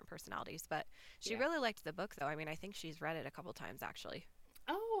 They have different personalities. But she really liked the book, though. I mean, I think she's read it a couple times, actually.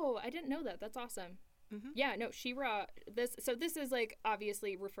 Oh, I didn't know that. That's awesome. Mm-hmm. Yeah, no, She-Ra, this is, like,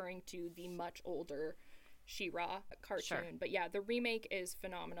 obviously referring to the much older She-Ra cartoon. Sure. But, yeah, the remake is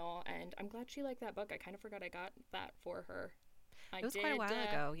phenomenal, and I'm glad she liked that book. I kind of forgot I got that for her. It was quite a while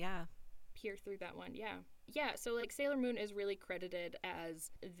ago, yeah. Peer through that one, yeah. Yeah, so, like, Sailor Moon is really credited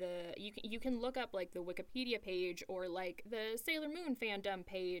as you can look up, like, the Wikipedia page or, like, the Sailor Moon fandom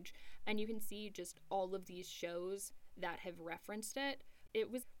page, and you can see just all of these shows that have referenced it. It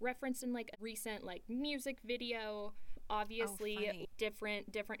was referenced in, like, a recent, like, music video. Obviously, different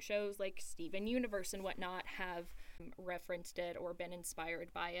shows like Steven Universe and whatnot have referenced it or been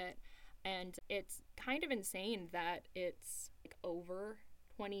inspired by it. And it's kind of insane that it's like over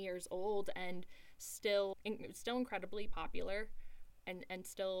 20 years old and still incredibly popular and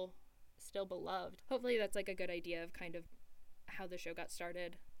still beloved. Hopefully that's like a good idea of kind of how the show got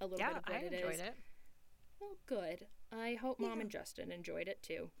started, a little bit of what it is. Yeah, I enjoyed it. Well, good. I hope Mom and Justin enjoyed it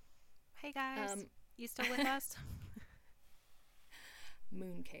too. Hey guys, you still with us?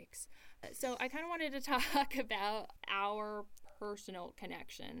 Mooncakes. So I kind of wanted to talk about our personal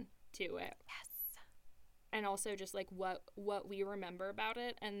connection to it. Yes. And also just like what we remember about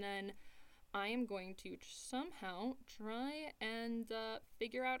it. And then I am going to somehow try and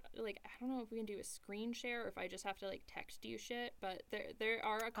figure out, like, I don't know if we can do a screen share or if I just have to like text you shit, but there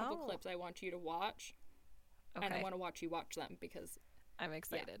are a couple clips I want you to watch. Okay. And I want to watch you watch them because I'm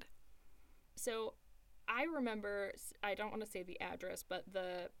excited. Yeah. So I remember, I don't want to say the address, but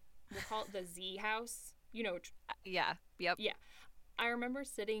we'll call it the Z house. You know. Yeah. Yep. Yeah. I remember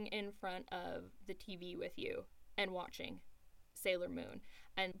sitting in front of the TV with you and watching Sailor Moon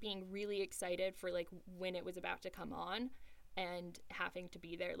and being really excited for like when it was about to come on and having to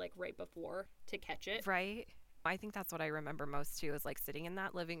be there like right before to catch it. Right. I think that's what I remember most too, is like sitting in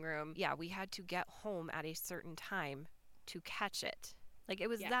that living room. Yeah, we had to get home at a certain time to catch it. Like it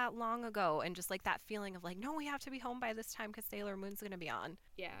was that long ago, and just like that feeling of like, no, we have to be home by this time because Sailor Moon's going to be on.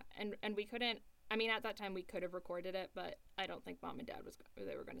 Yeah, and we couldn't, I mean, at that time we could have recorded it, but I don't think Mom and Dad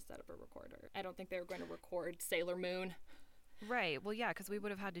they were going to set up a recorder. I don't think they were going to record Sailor Moon. Right. Well, yeah, because we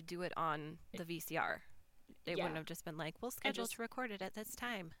would have had to do it on the VCR. They wouldn't have just been like, we'll schedule to record it at this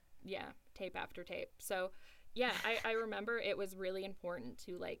time. Yeah, tape after tape. So, yeah, I remember it was really important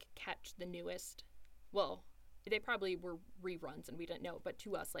to, like, catch the newest, well, they probably were reruns and we didn't know, but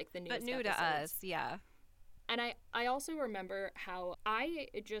to us, like, the newest episodes. But new to us, yeah. And I also remember how I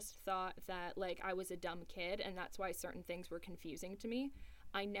just thought that, like, I was a dumb kid, and that's why certain things were confusing to me.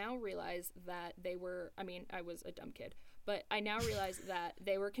 I now realize that they were, I mean, I was a dumb kid, but I now realize that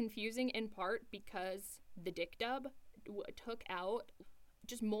they were confusing in part because the Dick Dub took out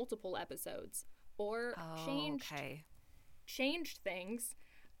just multiple episodes or changed things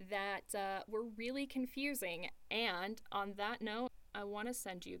that were really confusing. And on that note, I want to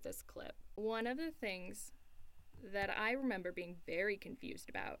send you this clip. One of the things that I remember being very confused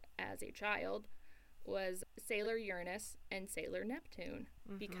about as a child was Sailor Uranus and Sailor Neptune,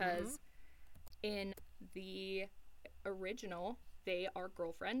 because in the original, they are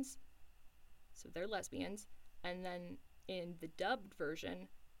girlfriends, so they're lesbians, and then in the dubbed version,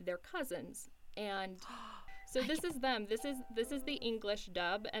 they're cousins. And so this is them. This is the English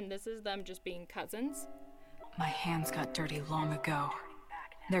dub, and this is them just being cousins. My hands got dirty long ago.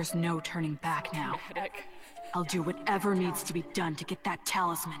 There's no turning back now. Dramatic. I'll do whatever needs to be done to get that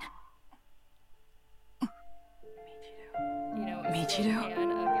talisman. You know, a Michiru?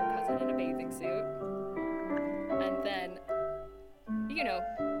 hand of your cousin in a bathing suit. And then, you know,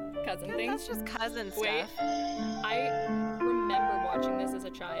 cousin things. That's just cousin stuff. Wait, I remember watching this as a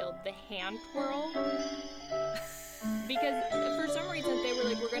child. The hand twirl. Because for some reason they were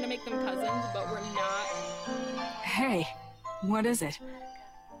like, we're going to make them cousins, but we're not. Hey, what is it?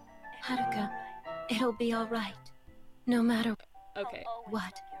 Haruka, it'll be all right. No matter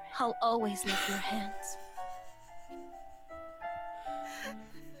what, I'll always love your hands.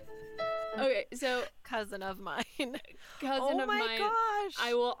 Okay, so cousin of mine. Cousin of mine. Oh my gosh.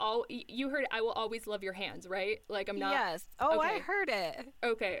 You heard I will always love your hands, right? Like I'm not. Yes. Oh, okay. I heard it.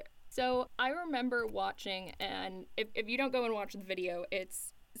 Okay. So I remember watching, and if you don't go and watch the video,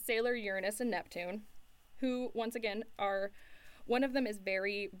 it's Sailor Uranus and Neptune, who once again are, one of them is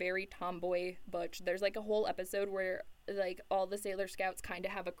very, very tomboy butch. There's like a whole episode where like all the Sailor Scouts kind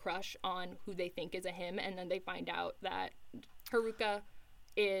of have a crush on who they think is a him, and then they find out that Haruka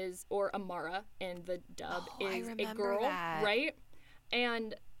is, or Amara in the dub, is a girl, right?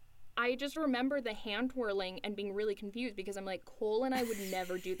 And I just remember the hand twirling and being really confused because I'm like, Cole and I would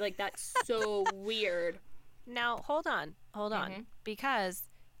never do, like, that's so weird. Now, hold on, because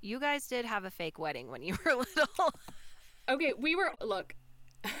you guys did have a fake wedding when you were little. Okay, look.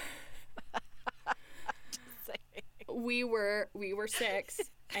 We were 6,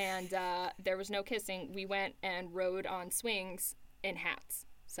 and there was no kissing. We went and rode on swings in hats,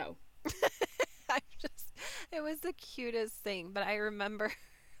 so. It was the cutest thing, but I remember,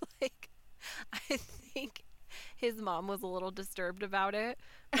 like, I think his mom was a little disturbed about it,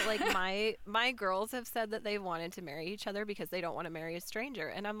 but like my girls have said that they wanted to marry each other because they don't want to marry a stranger,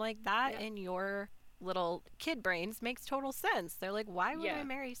 and I'm like, that in your little kid brains makes total sense. They're like, why would I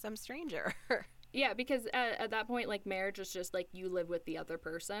marry some stranger? Yeah, because at that point, like, marriage is just like you live with the other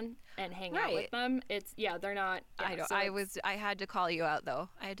person and hang out with them. It's they're not. Yeah, I had to call you out though.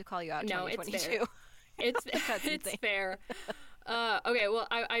 I had to call you out. No, it's fair. It's fair. Okay, well,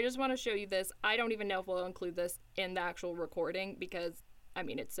 I just want to show you this. I don't even know if we'll include this in the actual recording because, I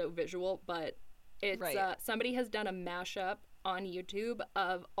mean, it's so visual, but it's somebody has done a mashup on YouTube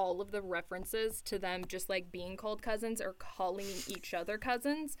of all of the references to them just like being called cousins or calling each other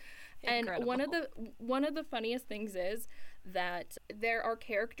cousins. Incredible. And one of the funniest things is that there are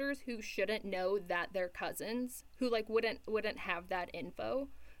characters who shouldn't know that they're cousins, who like wouldn't have that info,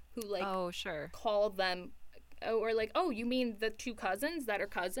 who like call them, or like, oh, you mean the two cousins that are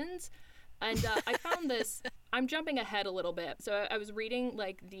cousins? And I found this, I'm jumping ahead a little bit. So I was reading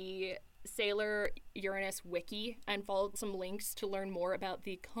like the Sailor Uranus wiki and followed some links to learn more about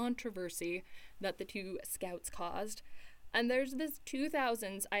the controversy that the two scouts caused. And there's this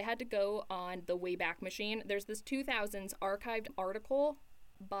 2000s, I had to go on the Wayback Machine. There's this 2000s archived article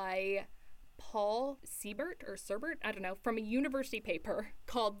by Paul Siebert, I don't know, from a university paper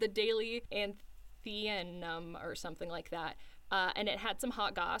called The Daily Athenaeum or something like that. And it had some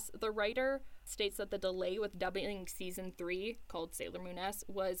hot goss. The writer states that the delay with dubbing season 3, called Sailor Moon S,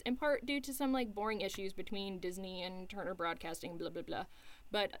 was in part due to some like boring issues between Disney and Turner Broadcasting, blah, blah, blah.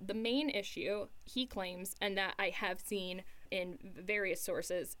 But the main issue, he claims, and that I have seen in various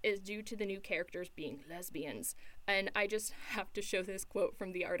sources, is due to the new characters being lesbians. And I just have to show this quote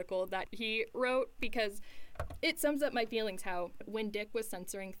from the article that he wrote because it sums up my feelings. How when Dick was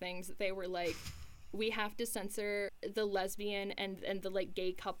censoring things, they were like, we have to censor the lesbian and the like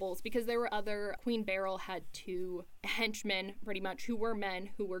gay couples, because there were other, Queen Beryl had 2 henchmen pretty much who were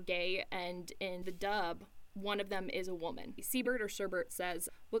men who were gay, and in the dub one of them is a woman. Siebert or Serbert says,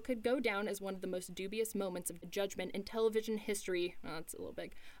 what could go down as one of the most dubious moments of judgment in television history, that's a little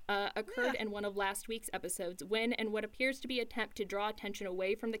big, occurred in one of last week's episodes when, in what appears to be an attempt to draw attention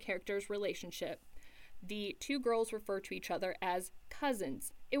away from the characters' relationship, the 2 girls refer to each other as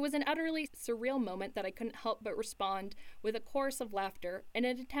cousins. It was an utterly surreal moment that I couldn't help but respond with a chorus of laughter. In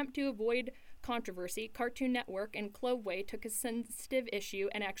an attempt to avoid controversy, Cartoon Network and Cloveway took a sensitive issue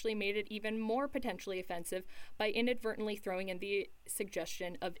and actually made it even more potentially offensive by inadvertently throwing in the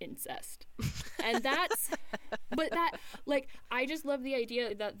suggestion of incest. And that's, but that, like, I just love the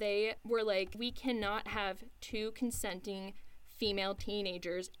idea that they were like, we cannot have 2 consenting female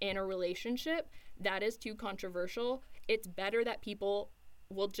teenagers in a relationship. That is too controversial. It's better that people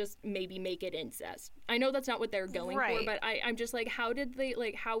will just maybe make it incest. I know that's not what they're going for, but I'm just like, how did they,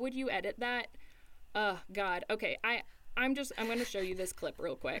 like, how would you edit that? Oh, God. Okay, I'm going to show you this clip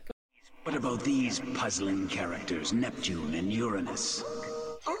real quick. What about these puzzling characters, Neptune and Uranus?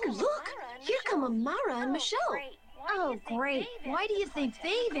 Oh, look! Here come Amara and Michelle. Oh, great. Why do you think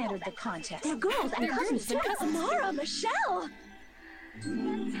they've entered the contest? They're girls and cousins. Amara, Michelle!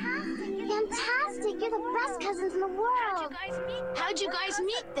 Fantastic! You're the best cousins in the world! How'd you guys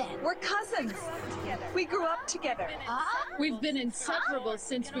meet then? We're cousins. We grew up together. We've been inseparable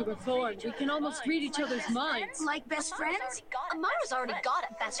since we were born. We can almost read each other's minds. Like best friends? Amara's already got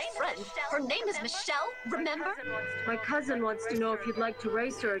a best friend. Her name is Michelle, remember? My cousin wants to know if you'd like to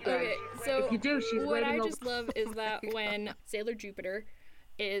race her again. Okay, so if you do, she's what waiting I just love is that when Sailor Jupiter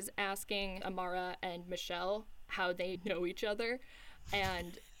is asking Amara and Michelle how they know each other,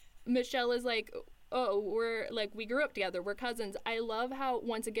 and Michelle is like, oh, we grew up together, we're cousins. I love how,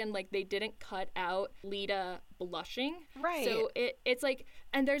 once again, like, they didn't cut out Lita blushing. Right. So it's like,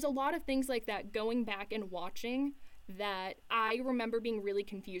 and there's a lot of things like that going back and watching that I remember being really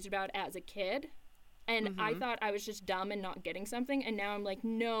confused about as a kid. And I thought I was just dumb and not getting something. And now I'm like,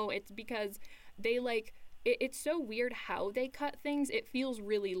 no, it's because they, like, it's so weird how they cut things. It feels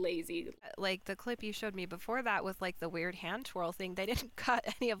really lazy. Like the clip you showed me before that with like the weird hand twirl thing, they didn't cut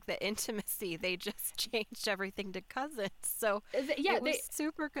any of the intimacy. They just changed everything to cousins. So it was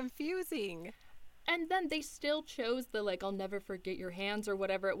super confusing. And then they still chose the, like, I'll never forget your hands or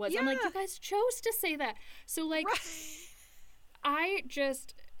whatever it was. Yeah. I'm like, you guys chose to say that. So, like,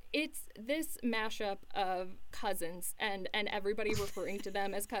 it's this mashup of cousins and everybody referring to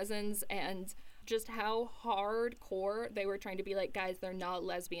them as cousins, and just how hardcore they were trying to be like, guys, they're not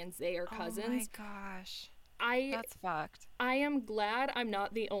lesbians, they are cousins. Oh my gosh. That's fucked. I am glad I'm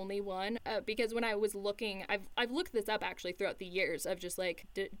not the only one, because when I was looking, I've looked this up actually throughout the years of just like,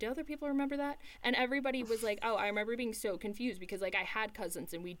 do other people remember that? And everybody was like, oh, I remember being so confused because, like, I had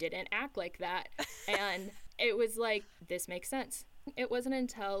cousins and we didn't act like that. And it was like, this makes sense. It wasn't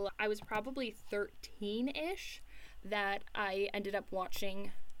until I was probably 13-ish that I ended up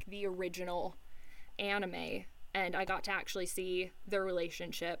watching the original anime, and I got to actually see their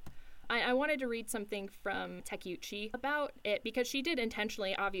relationship. I wanted to read something from Takeuchi about it because she did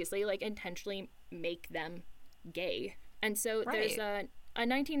intentionally make them gay. And so there's a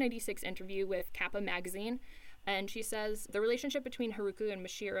 1996 interview with Kappa magazine, and she says, the relationship between Haruka and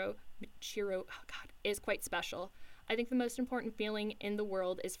Michiro, is quite special. I think the most important feeling in the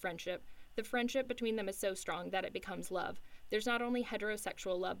world is friendship. The friendship between them is so strong that it becomes love. There's not only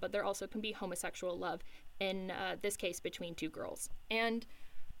heterosexual love, but there also can be homosexual love, in this case between 2 girls. And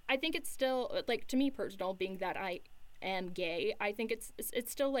I think it's still, like, to me personal, being that I am gay. I think it's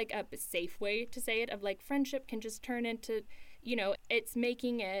still like a safe way to say it, of like friendship can just turn into, you know, it's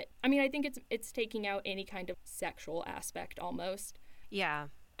making it, I mean, I think it's taking out any kind of sexual aspect almost. Yeah.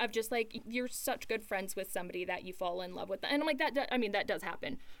 Of just like, you're such good friends with somebody that you fall in love with. And I'm like, that does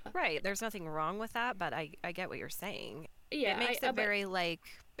happen. Right. There's nothing wrong with that, but I get what you're saying. Yeah. It makes it very like,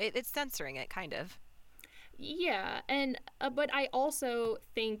 it's censoring it kind of. Yeah, and but I also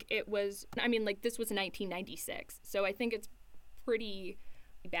think it was, I mean, like, this was 1996, so I think it's pretty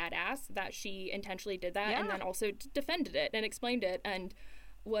badass that she intentionally did that, and then also defended it and explained it, and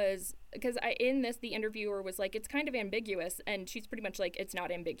was, because in this, the interviewer was like, it's kind of ambiguous, and she's pretty much like, it's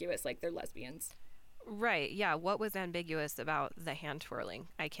not ambiguous, like, they're lesbians. Right, yeah. What was ambiguous about the hand twirling?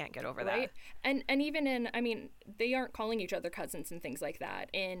 I can't get over that. And even in, I mean, they aren't calling each other cousins and things like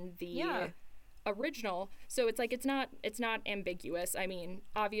that in the original, so it's like, it's not ambiguous. I mean,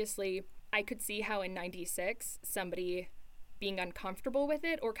 obviously I could see how in 96 somebody being uncomfortable with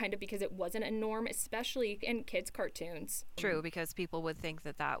it, or kind of because it wasn't a norm, especially in kids cartoons. True, because people would think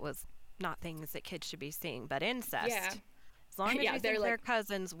that was not things that kids should be seeing, but incest, as long as you think they're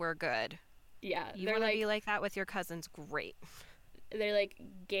cousins, we're good. Yeah, you want to be like that with your cousins, great. They're like,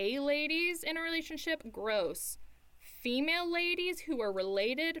 gay ladies in a relationship, gross. Female ladies who are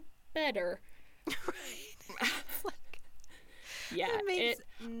related, better. Right. It makes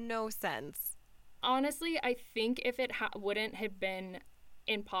no sense. Honestly, I think if it wouldn't have been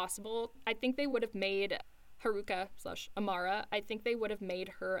impossible, I think they would have made Haruka / Amara, I think they would have made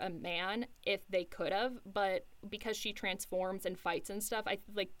her a man if they could have, but because she transforms and fights and stuff,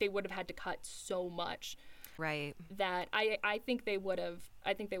 they would have had to cut so much. Right. That I think they would have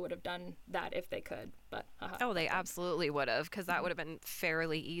done that if they could, but they absolutely would have, because that would have been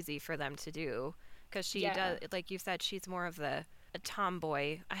fairly easy for them to do, because she does, like you said, she's more of a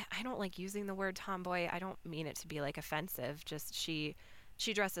tomboy. I don't like using the word tomboy. I don't mean it to be like offensive, just she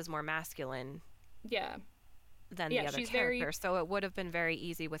dresses more masculine than the other character, so it would have been very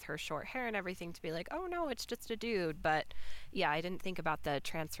easy with her short hair and everything to be like, oh no, it's just a dude. But yeah, I didn't think about the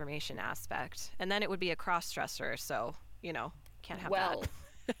transformation aspect, and then it would be a cross-dresser, so can't have that.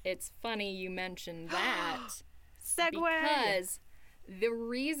 It's funny you mentioned that. Segue! Because the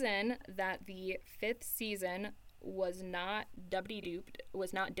reason that the 5th season was not dubby-dooped,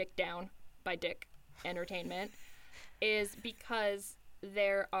 was not dicked down by Dick Entertainment, is because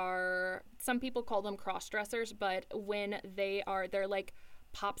there are, some people call them cross-dressers, but when they're like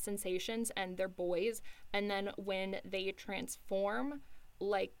pop sensations and they're boys, and then when they transform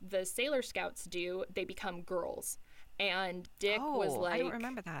like the Sailor Scouts do, they become girls. And Dick was like, I don't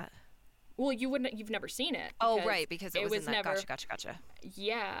remember that. Well, you've never seen it. Oh, right, because it was in that never, gotcha.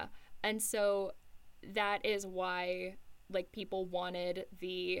 Yeah. And so that is why like people wanted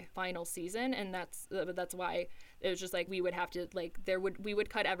the final season, and that's why it was just like, we would have to like, we would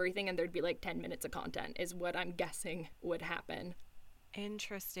cut everything and there'd be like 10 minutes of content is what I'm guessing would happen.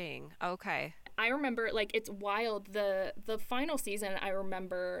 Interesting. Okay. I remember, like, it's wild, the final season I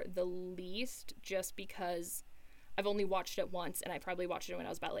remember the least, just because I've only watched it once, and I probably watched it when I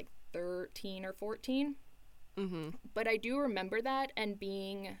was about like 13 or 14. Mm-hmm. But I do remember that and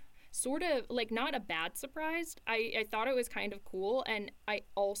being sort of like not a bad surprise. I thought it was kind of cool, and I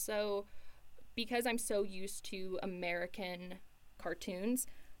also, because I'm so used to American cartoons,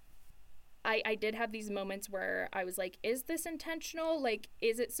 I did have these moments where I was like, is this intentional? Like,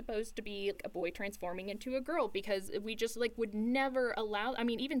 is it supposed to be like a boy transforming into a girl? Because we just like would never allow, I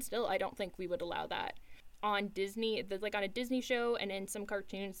mean, even still, I don't think we would allow that on Disney, like on a Disney show, and in some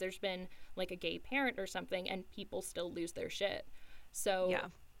cartoons there's been like a gay parent or something and people still lose their shit. So yeah.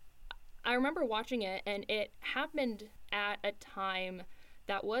 I remember watching it, and it happened at a time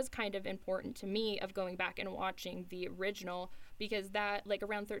that was kind of important to me, of going back and watching the original, because that, like,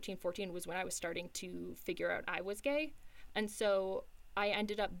 around 13, 14 was when I was starting to figure out I was gay. And so I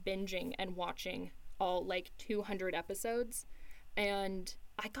ended up binging and watching all, like, 200 episodes, and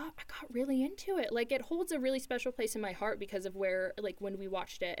I got really into it. Like, it holds a really special place in my heart because of where, like, when we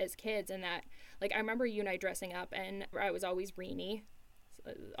watched it as kids, and that, like, I remember you and I dressing up, and I was always Reenie,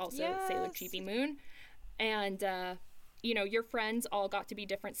 also yes. Sailor Chibi Moon, and you know, your friends all got to be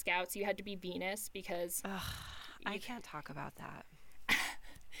different scouts. You had to be Venus because I can't talk about that.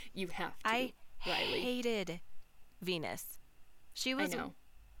 You have to. I Riley. hated Venus. She was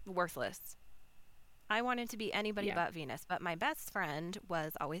worthless. I wanted to be anybody but Venus, but my best friend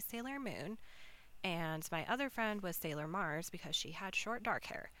was always Sailor Moon, and my other friend was Sailor Mars because she had short dark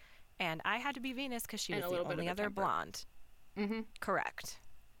hair, and I had to be Venus because she was the only other blonde. Mm-hmm. Correct.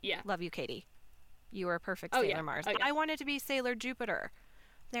 Yeah. Love you, Katie. You were a perfect Sailor Mars. I wanted to be Sailor Jupiter.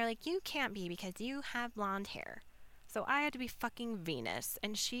 They're like, you can't be because you have blonde hair. So I had to be fucking Venus,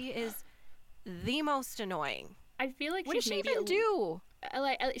 and she is the most annoying. I feel like what does she even do?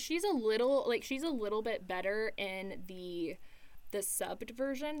 She's a little bit better in the subbed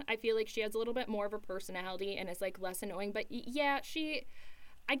version. I feel like she has a little bit more of a personality and is like less annoying. But yeah,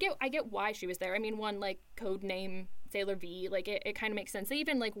 I get why she was there. I mean, one, like, Codename Sailor V, like it kind of makes sense. They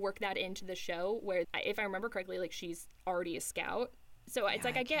even like work that into the show where, if I remember correctly, like she's already a scout. So it's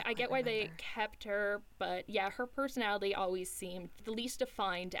like I get why they kept her, but yeah, her personality always seemed the least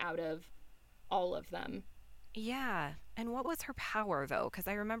defined out of all of them. Yeah. And what was her power, though? Because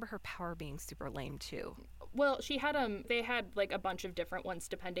I remember her power being super lame, too. Well, she had they had like a bunch of different ones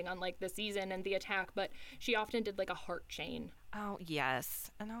depending on like the season and the attack, but she often did like a heart chain. Oh,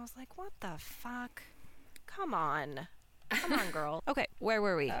 yes. And I was like, what the fuck? Come on, girl. Okay, where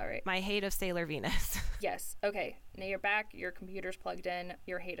were we? All right. My hate of Sailor Venus. Yes. Okay. Now you're back. Your computer's plugged in.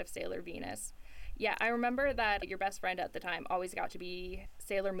 Your hate of Sailor Venus. Yeah, I remember that your best friend at the time always got to be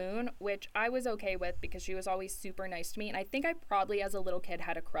Sailor Moon, which I was okay with because she was always super nice to me. And I think I probably, as a little kid,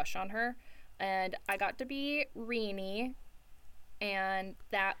 had a crush on her. And I got to be Rini. And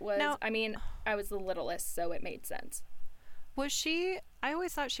that was, now, I mean, I was the littlest, so it made sense. Was she, I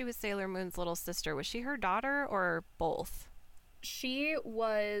always thought she was Sailor Moon's little sister. Was she her daughter or both? She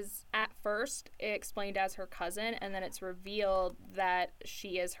was, at first, explained as her cousin, and then it's revealed that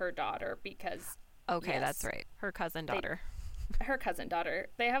she is her daughter because... Okay, yes, that's right. Her cousin daughter. Her cousin daughter.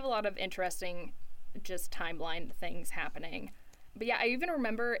 They have a lot of interesting just timeline things happening. But yeah, I even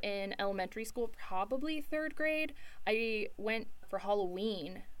remember in elementary school, probably 3rd grade, I went for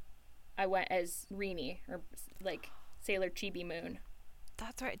Halloween. I went as Rini, or like Sailor Chibi Moon.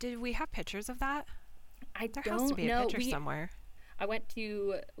 That's right. Did we have pictures of that? There has to be a picture somewhere.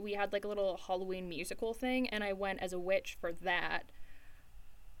 We had like a little Halloween musical thing, and I went as a witch for that.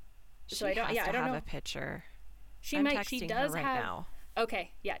 So I don't know. A picture. She does right have. Now.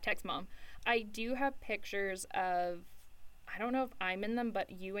 Okay, yeah, text mom. I do have pictures of. I don't know if I'm in them, but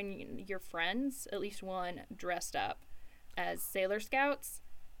you and your friends, at least one, dressed up as Sailor Scouts.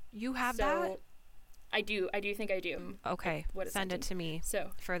 You have that? I do think I do. Okay, send it to me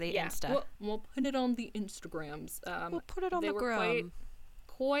for the Insta. We'll put it on the Instagrams. We'll put it on the gram. They were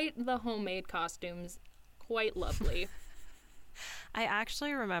quite the homemade costumes. Quite lovely. I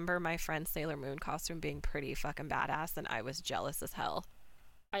actually remember my friend's Sailor Moon costume being pretty fucking badass, and I was jealous as hell.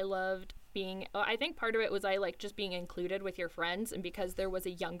 I loved I think part of it was I like just being included with your friends, and because there was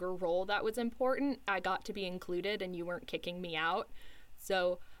a younger role that was important, I got to be included and you weren't kicking me out.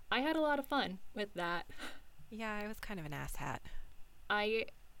 So I had a lot of fun with that. Yeah, I was kind of an asshat. I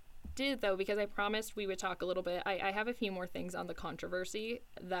did, though, because I promised we would talk a little bit. I have a few more things on the controversy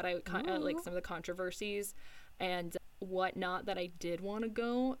that I like, some of the controversies and whatnot that I did want to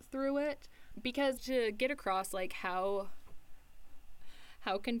go through it, because to get across like how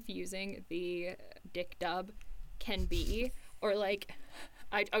confusing the dick dub can be, or like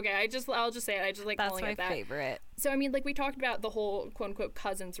I'll just say it. I just like calling it that. That's my favorite. So I mean, like, we talked about the whole quote unquote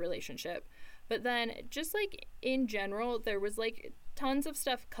cousins relationship, but then just like in general, there was like tons of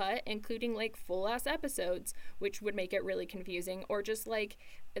stuff cut, including like full ass episodes, which would make it really confusing, or just like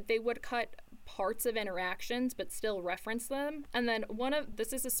they would cut parts of interactions but still reference them. And then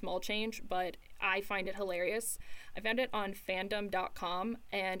this is a small change, but I find it hilarious. I found it on fandom.com,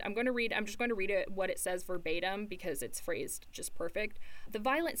 and I'm just going to read it what it says verbatim because it's phrased just perfect. The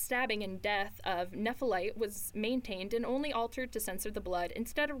violent stabbing and death of Nephelite was maintained and only altered to censor the blood.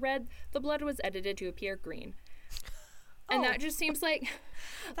 Instead of red, the blood was edited to appear green. And that just seems like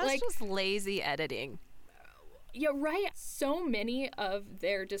that's like, just lazy editing. Yeah, right. So many of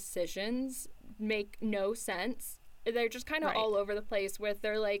their decisions make no sense. They're just kind of all over the place with,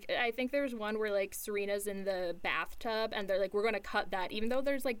 they're like, I think there's one where like Serena's in the bathtub and they're like, we're going to cut that, even though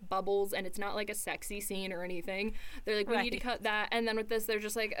there's like bubbles and it's not like a sexy scene or anything. They're like, we need to cut that. And then with this, they're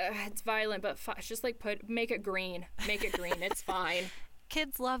just like, it's violent, but it's just like make it green. Make it green. It's fine.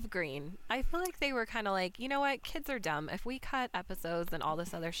 Kids love green. I feel like they were kind of like, you know what, kids are dumb. If we cut episodes and all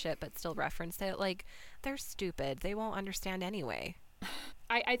this other shit but still reference it, like, they're stupid. They won't understand anyway.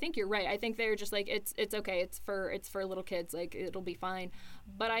 I think you're right. I think they're just like, it's okay. It's for little kids. Like, it'll be fine.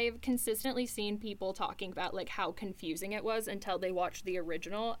 But I have consistently seen people talking about like how confusing it was until they watched the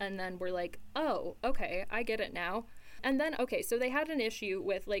original, and then we're like, oh, okay, I get it now. And then, okay, so they had an issue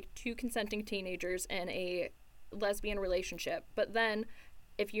with like 2 consenting teenagers and a lesbian relationship, but then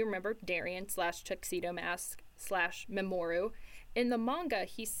if you remember Darien / Tuxedo Mask / Memoru, in the manga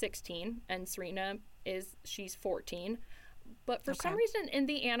he's 16 and Serena she's 14, but for some reason in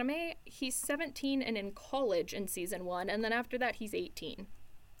the anime he's 17 and in college in season 1, and then after that he's 18.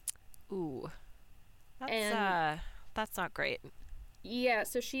 Ooh, That's not great. Yeah,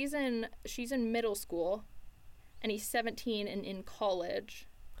 so she's in middle school, and he's 17 and in college.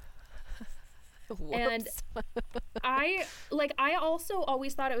 Whoops. And I also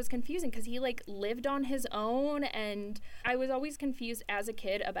always thought it was confusing because he like lived on his own, and I was always confused as a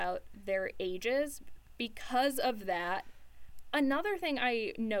kid about their ages because of that. Another thing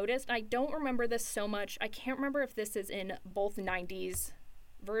I noticed, I don't remember this so much, I can't remember if this is in both 90s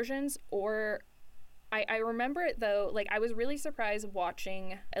versions or I remember it though, like I was really surprised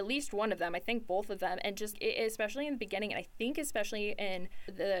watching at least one of them, I think both of them, and just especially in the beginning, and I think especially in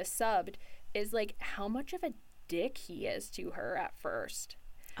the subbed, is like how much of a dick he is to her at first.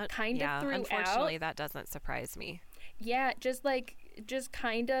 Kind of throughout. Unfortunately, that doesn't surprise me. Yeah, just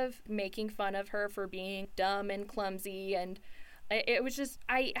kind of making fun of her for being dumb and clumsy, and it was just,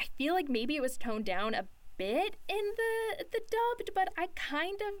 I feel like maybe it was toned down a bit in the dubbed, but I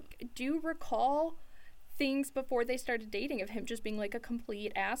kind of do recall things before they started dating of him just being like a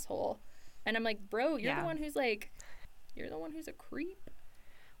complete asshole. And I'm like, bro, you're the one who's a creep.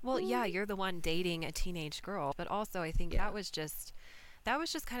 Well, yeah, you're the one dating a teenage girl, but also I think that was just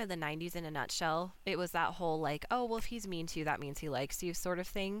kind of the 90s in a nutshell. It was that whole like, oh, well, if he's mean to you, that means he likes you sort of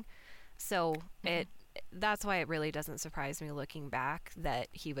thing. So that's why it really doesn't surprise me looking back that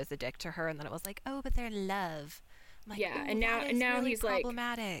he was a dick to her, and then it was like, oh, but they're in love. I'm like, yeah, and now really he's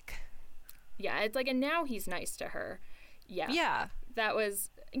problematic. Yeah, it's like, and now he's nice to her. Yeah. That was,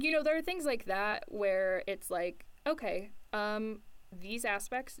 there are things like that where it's like, okay, these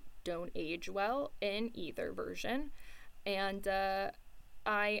aspects don't age well in either version. And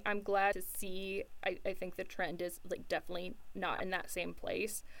I'm glad to see, I think the trend is like definitely not in that same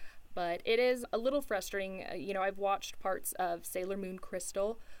place. But it is a little frustrating. I've watched parts of Sailor Moon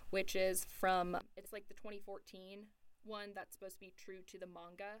Crystal, which is it's like the 2014 one that's supposed to be true to the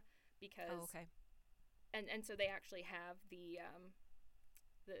manga. Because and so they actually have the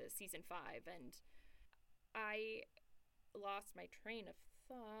season 5, and I lost my train of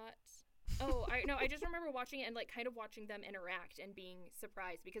thought. I just remember watching it and like kind of watching them interact and being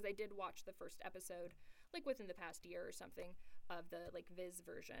surprised because I did watch the first episode like within the past year or something of the like Viz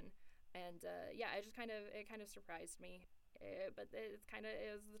version, and it kind of surprised me. But it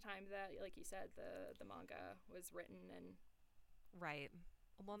was the time that, like you said, the manga was written and right.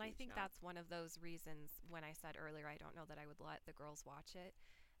 Well, and I think that's one of those reasons when I said earlier I don't know that I would let the girls watch it.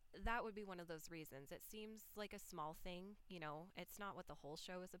 That would be one of those reasons. It seems like a small thing, it's not what the whole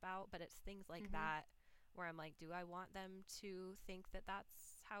show is about, but it's things like that where I'm like, do I want them to think that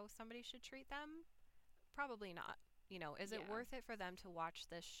that's how somebody should treat them? Probably not. Is it worth it for them to watch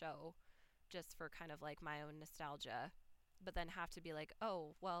this show just for kind of like my own nostalgia, but then have to be like,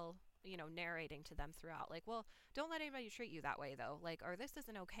 oh, well, narrating to them throughout, like, well, don't let anybody treat you that way though, like, or this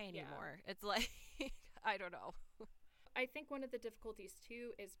isn't okay anymore. It's like I don't know. I think one of the difficulties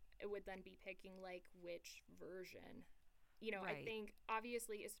too is it would then be picking like which version. Right. I think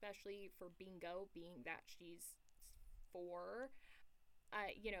obviously, especially for Bingo, being that she's 4,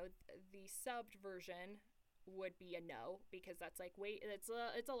 the subbed version would be a no, because that's like, wait, it's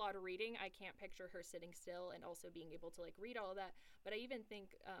a lot of reading. I can't picture her sitting still and also being able to like read all of that. But I even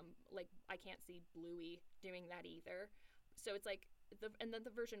think like I can't see Bluey doing that either. So it's like and then the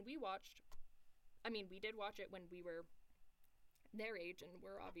version we watched, I mean, we did watch it when we were their age and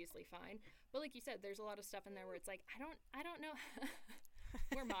we're obviously fine. But like you said, there's a lot of stuff in there where it's like, I don't know.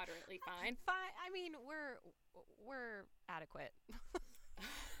 We're moderately fine. Fine. I mean, we're adequate.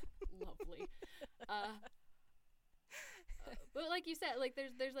 Lovely. But like you said, like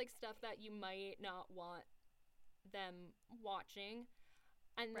there's like stuff that you might not want them watching,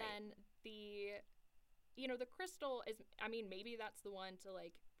 and then the Crystal is, I mean, maybe that's the one to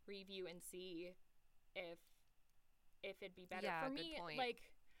like preview and see if it'd be better. For me, point. Like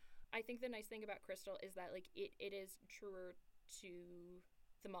I think the nice thing about Crystal is that like it is truer to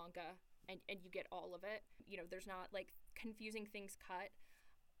the manga, and you get all of it. There's not like confusing things cut.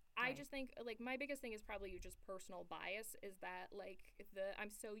 I just think like my biggest thing is probably just personal bias, is that like I'm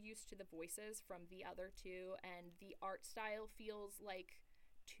so used to the voices from the other two, and the art style feels like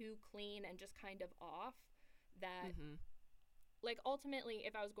too clean and just kind of off, that like ultimately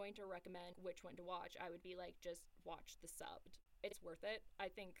if I was going to recommend which one to watch, I would be like, just watch the subbed. It's worth it. I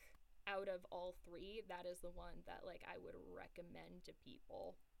think out of all 3, that is the one that like I would recommend to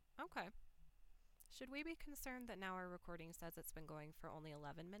people. Okay. Should we be concerned that now our recording says it's been going for only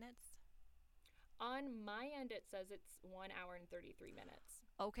 11 minutes? On my end, it says it's 1 hour and 33 minutes.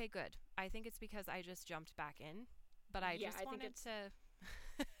 Okay, good. I think it's because I just jumped back in, but I just wanted to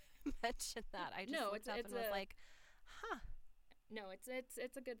mention that. I just looked up and was like, huh. No, it's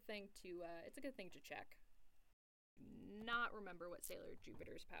a good thing to check. not remember what Sailor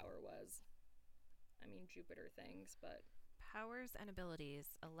Jupiter's power was. I mean, Jupiter things, but... Powers and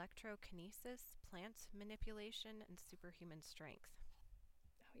abilities: electrokinesis, plant manipulation, and superhuman strength.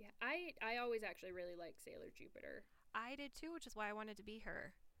 Oh, yeah. I always actually really liked Sailor Jupiter. I did too, which is why I wanted to be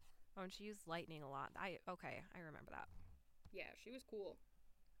her. Oh, and she used lightning a lot. I remember that. Yeah, she was cool.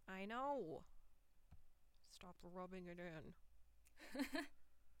 I know. Stop rubbing it in.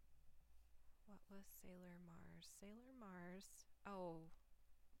 What was Sailor Mars? Sailor Mars. Oh.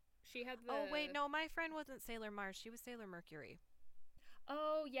 She had the... Oh, wait, no, my friend wasn't Sailor Mars. She was Sailor Mercury.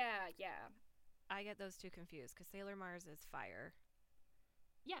 Oh, yeah. I get those two confused, because Sailor Mars is fire.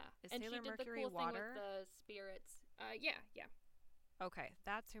 Yeah. Is and Sailor she did Mercury the cool water? thing with the spirits. Yeah. Okay,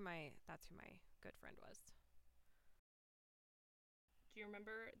 that's who my good friend was. Do you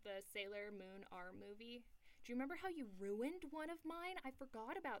remember the Sailor Moon R movie? Do you remember how you ruined one of mine? I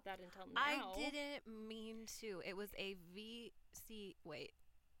forgot about that until now. I didn't mean to. It was a VC... Wait.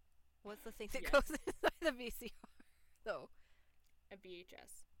 What's the thing that goes inside the VCR, though? A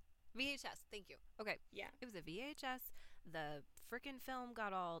VHS. VHS, thank you. Okay. Yeah. It was a VHS. The frickin' film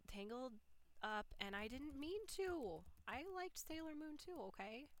got all tangled up, and I didn't mean to. I liked Sailor Moon too,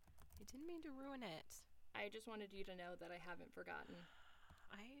 okay? I didn't mean to ruin it. I just wanted you to know that I haven't forgotten.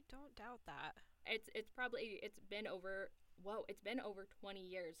 I don't doubt that. It's been over 20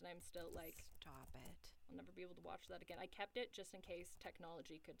 years, and I'm still like... Stop it. I'll never be able to watch that again. I kept it just in case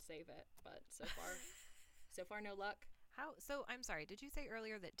technology could save it, but so far no luck. How? So, I'm sorry, did you say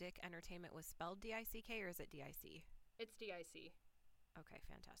earlier that Dick Entertainment was spelled D-I-C-K, or is it D-I-C? It's D-I-C. Okay,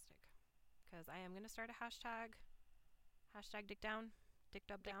 fantastic. Because I am going to start a hashtag. Hashtag Dick Down. Dick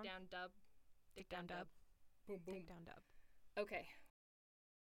Dub Down. Dick Down Dub. Dick Down Dub. Boom, boom. Dick Down Dub.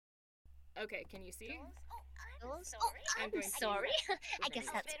 Okay, can you see? I'm sorry. I guess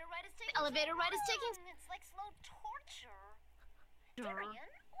that's... Elevator ride is taking... It's like slow torture. Darian,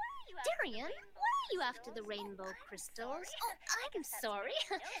 why are you after the rainbow crystals? Oh, I'm sorry.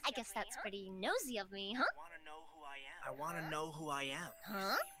 I guess that's pretty nosy of me, huh? I want to know who I am.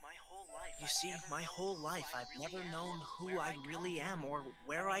 Huh? You see, my whole life I've never known who I really am or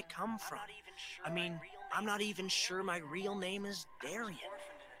where I come from. I mean, I'm not even sure my real name is Darian.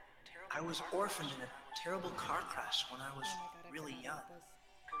 I was orphaned in a terrible car crash when I was really young.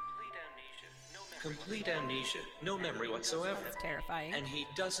 Complete amnesia, no memory whatsoever. That's terrifying. And he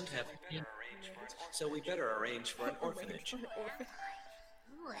doesn't have any. So we better arrange for an orphanage.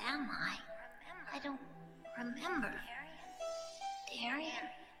 Who am I? I don't remember. Darian?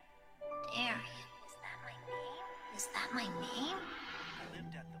 Is that my name?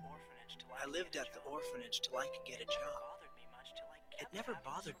 I lived at the orphanage till I could get a job. It never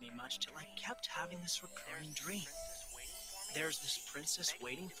bothered me much till I kept having this recurring dream. There's this princess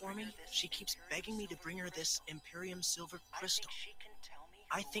waiting for me. She keeps begging me to bring her this Imperium silver crystal.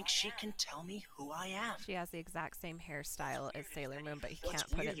 I think she can tell me who I am. She has the exact same hairstyle as Sailor Moon, but he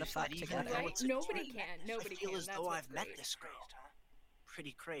can't put it the fuck together. Right? Nobody can. Nobody can. I feel as though I've met this girl.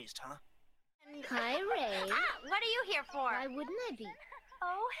 Pretty crazed, huh? Hi, Ray. What are you here for? Why wouldn't I be?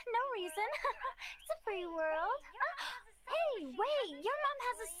 Oh, no reason. It's a free world. Hey, wait, your mom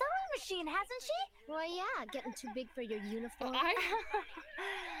has a sewing machine, hasn't she? Why, yeah, getting too big for your uniform.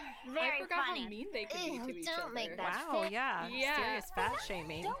 Very I forgot funny. how mean they could be to each other. Don't make that Wow, fit. yeah. Serious fat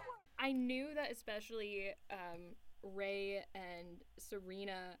shaming. I knew that especially Ray and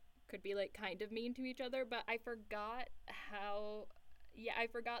Serena could be like kind of mean to each other, but I forgot how... Yeah, I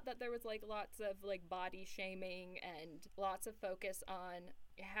forgot that there was like lots of like body shaming and lots of focus on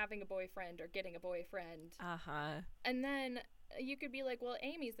having a boyfriend or getting a boyfriend. Uh-huh. And then you could be like, well,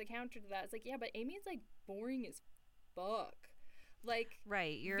 Amy's the counter to that. It's like, yeah, but Amy's like boring as fuck. Like,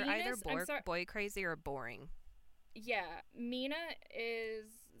 right, you're Venus, either boy crazy or boring. Yeah, Mina is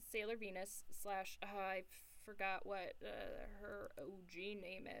Sailor Venus / I forgot what her OG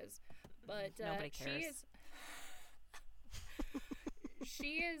name is, but nobody cares.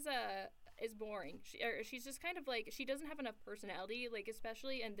 She is boring. She's just kind of like, she doesn't have enough personality, like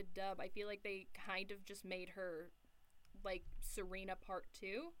especially in the dub. I feel like they kind of just made her like Serena Part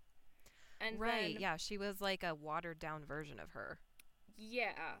 2. And right, then, yeah, she was like a watered down version of her.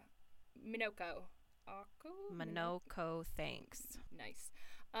 Yeah. Minoko. Minoko, thanks. Nice.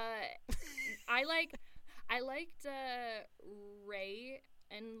 I liked Ray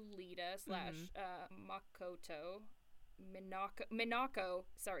and Lita / Makoto. Minako,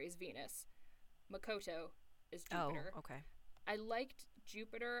 sorry, is Venus. Makoto is Jupiter. Oh, okay. I liked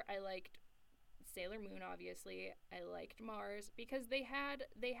Jupiter. I liked Sailor Moon, obviously. I liked Mars because they had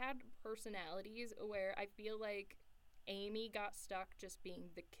personalities where I feel like Amy got stuck just being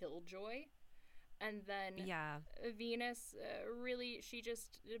the killjoy. And then Yeah. Venus,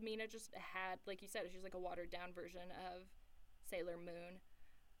 Mina just had, like you said, she's like a watered down version of Sailor Moon.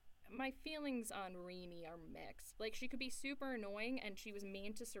 My feelings on Rini are mixed. Like, she could be super annoying, and she was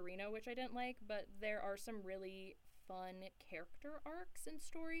mean to Serena, which I didn't like, but there are some really fun character arcs and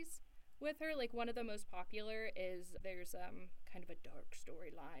stories with her. Like, one of the most popular is there's kind of a dark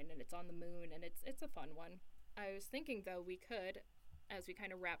storyline, and it's on the moon, and it's a fun one. I was thinking, though, we could, as we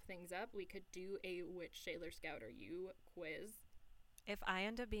kind of wrap things up, we could do a Which Sailor Scout Are You quiz. If I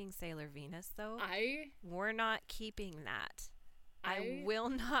end up being Sailor Venus, though, we're not keeping that. I will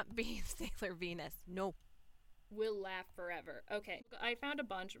not be Sailor Venus. No. We'll laugh forever. Okay, I found a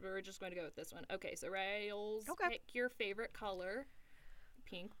bunch, but we're just going to go with this one. Okay, so Rails, pick your favorite color.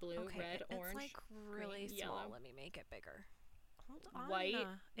 Pink, blue, red, orange, it's like really green, small. yellow. Let me make it bigger. Hold on. White,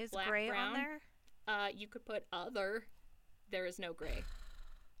 is black, gray brown. on there? You could put other. There is no gray.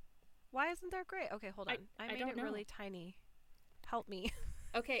 Why isn't there gray? Okay, hold on. I made it know. really tiny. Help me.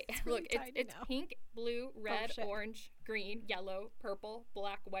 Okay, really look, it's now. pink, blue, red, orange, green, yellow, purple,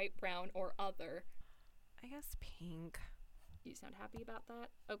 black, white, brown, or other. I guess pink. You sound happy about that?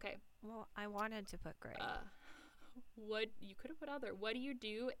 Okay. Well, I wanted to put gray. You could have put other. What do you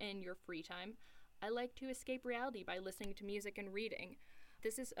do in your free time? I like to escape reality by listening to music and reading.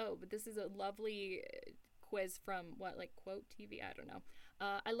 This is a lovely quiz from Quote TV? I don't know.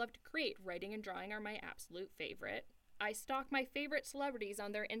 I love to create. Writing and drawing are my absolute favorite. I stalk my favorite celebrities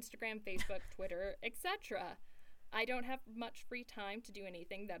on their Instagram, Facebook, Twitter, etc. I don't have much free time to do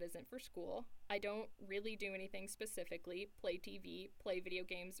anything that isn't for school. I don't really do anything specifically. Play TV, play video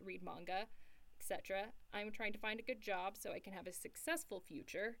games, read manga, etc. I'm trying to find a good job so I can have a successful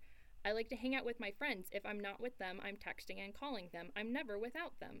future. I like to hang out with my friends. If I'm not with them, I'm texting and calling them. I'm never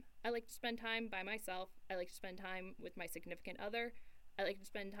without them. I like to spend time by myself. I like to spend time with my significant other. I like to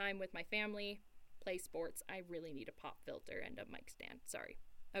spend time with my family. Play sports. I really need a pop filter and a mic stand. Sorry.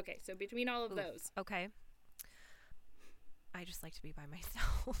 Okay, so between all of those. Okay. I just like to be by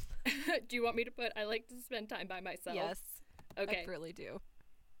myself. Do you want me to put I like to spend time by myself? Yes. Okay. I really do.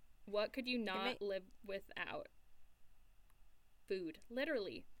 What could you not live without? Food.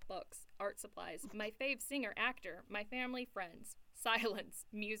 Literally. Books. Art supplies. My fave singer, actor. My family, friends. Silence.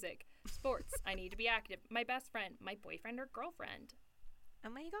 Music. Sports. I need to be active. My best friend. My boyfriend or girlfriend. Oh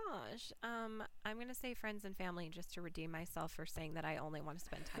my gosh. I'm going to say friends and family just to redeem myself for saying that I only want to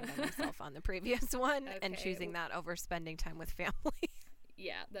spend time by myself on the previous one and choosing that over spending time with family.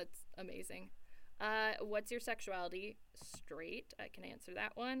 Yeah, that's amazing. What's your sexuality? Straight. I can answer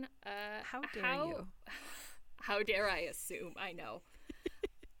that one. How dare you? How dare I assume? I know.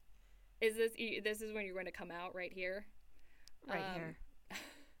 This is when you're going to come out right here? Right here.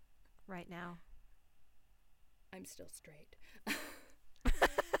 Right now. I'm still straight.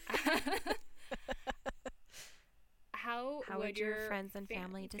 How would your friends and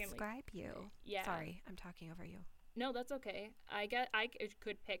family describe you? Yeah. Sorry, I'm talking over you. No, that's okay. I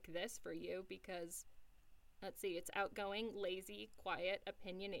could pick this for you because, let's see, it's outgoing, lazy, quiet,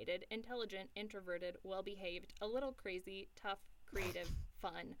 opinionated, intelligent, introverted, well-behaved, a little crazy, tough, creative,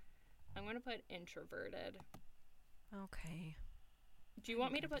 fun. I'm going to put introverted. Okay. Do you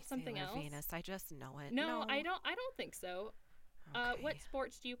want me to put something else? Venus, I just know it. No, I don't think so. Okay. What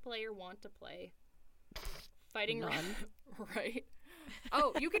sports do you play or want to play? Fighting None. Right?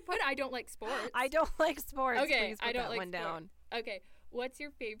 Oh, you could put I don't like sports. I don't like sports. Okay, Please put I don't that like one sports. down. Okay, what's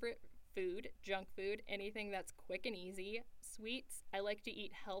your favorite food? Junk food, anything that's quick and easy. Sweets, I like to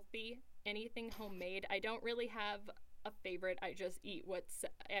eat healthy. Anything homemade. I don't really have a favorite. I just eat what's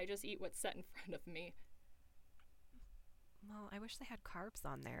set in front of me. Well, I wish they had carbs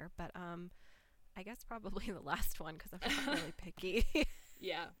on there, but I guess probably the last one because I'm not really picky.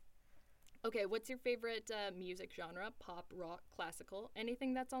 Yeah. Okay, what's your favorite music genre? Pop, rock, classical,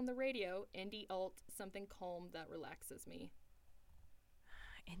 anything that's on the radio, indie, alt, something calm that relaxes me.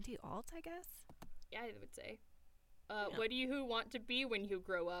 Indie alt, I guess? Yeah, I would say. What do you want to be when you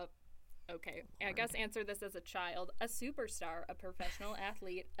grow up? Okay, Lord. I guess answer this as a child. A superstar, a professional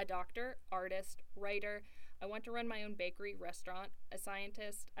athlete, a doctor, artist, writer. I want to run my own bakery, restaurant, a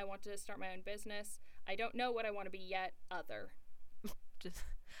scientist. I want to start my own business. I don't know what I want to be yet. Other. Just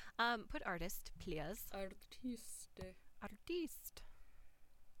put artist, please. Artiste.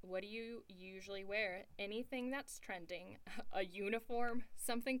 What do you usually wear? Anything that's trending. A uniform,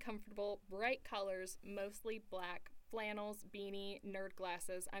 something comfortable, bright colors, mostly black, flannels, beanie, nerd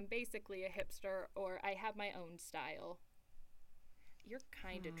glasses. I'm basically a hipster, or I have my own style. You're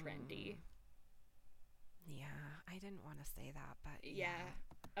kind of trendy. Yeah, I didn't want to say that, but yeah.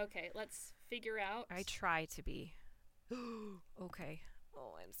 Okay, let's figure out. I try to be. Okay.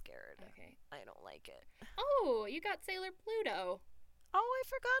 Oh, I'm scared. Okay. I don't like it. Oh, you got Sailor Pluto. Oh, I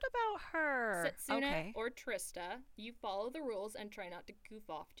forgot about her. Setsuna or Trista, you follow the rules and try not to goof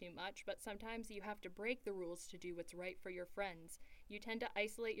off too much, but sometimes you have to break the rules to do what's right for your friends. You tend to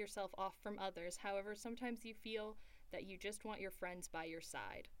isolate yourself off from others. However, sometimes you feel that you just want your friends by your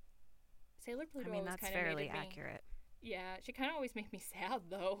side. Sailor Pluto always that's kind of fairly made me, accurate. Yeah, she kind of always made me sad,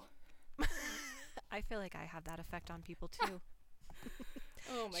 though. I feel like I have that effect on people, too.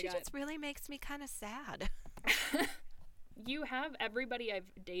 Oh, my God. She just really makes me kind of sad. You have everybody I've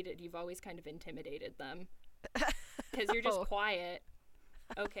dated, you've always kind of intimidated them. Because you're just quiet.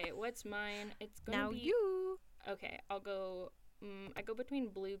 Okay, what's mine? It's going to be... Now you. Okay, I'll go... I go between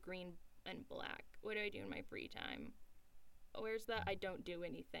blue, green, and black. What do I do in my free time? Where's that? I don't do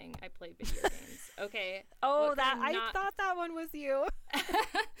anything. I play video games. Okay. Oh, I thought that one was you.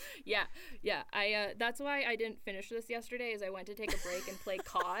 Yeah. That's why I didn't finish this yesterday, is I went to take a break and play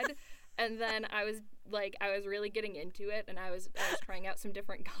COD. And then I was really getting into it, and I was trying out some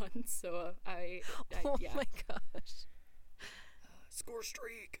different guns. So oh my gosh. Score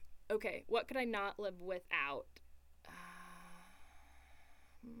streak. Okay, what could I not live without?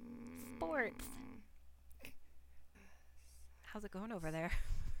 Sports. How's it going over there?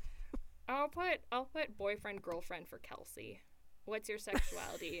 I'll put boyfriend, girlfriend for Kelsey. What's your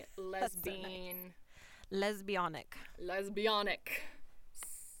sexuality? Lesbian. So nice. Lesbianic.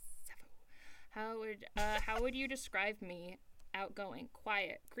 How would you describe me? Outgoing,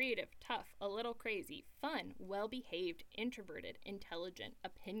 quiet, creative, tough, a little crazy, fun, well-behaved, introverted, intelligent,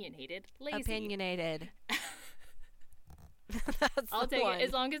 opinionated, lazy. Opinionated. I'll take it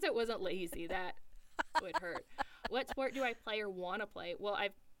as long as it wasn't lazy. That would hurt. What sport do I play or want to play? Well,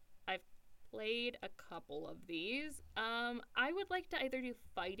 I've played a couple of these. I would like to either do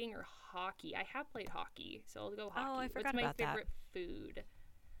fighting or hockey. I have played hockey, so I'll go hockey. Oh, I forgot What's my about favorite food?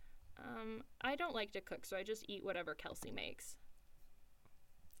 I don't like to cook, so I just eat whatever Kelsey makes.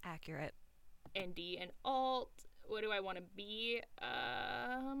 Accurate. ND and alt. What do I want to be?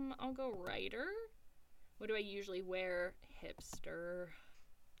 I'll go writer. What do I usually wear? Hipster.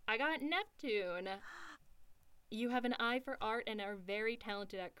 I got Neptune. You have an eye for art and are very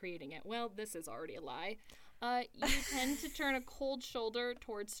talented at creating it. Well, this is already a lie. You tend to turn a cold shoulder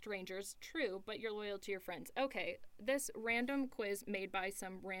towards strangers. True, but you're loyal to your friends. Okay, this random quiz made by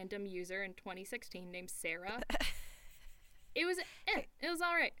some random user in 2016 named Sarah. It was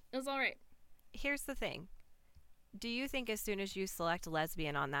all right. It was all right. Here's the thing. Do you think as soon as you select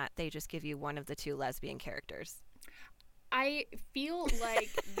lesbian on that, they just give you one of the two lesbian characters? I feel like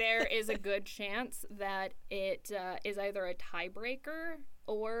there is a good chance that it is either a tiebreaker,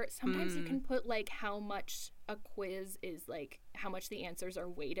 or sometimes you can put like how much a quiz is, like how much the answers are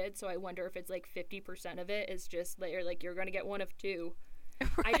weighted. So I wonder if it's like 50% of it is just like you're going to get one of two.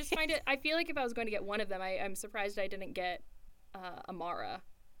 Right. I just find it, I feel like if I was going to get one of them, I'm surprised I didn't get Amara.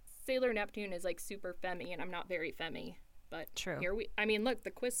 Sailor Neptune is like super femmy, and I'm not very femmy. But true. Look,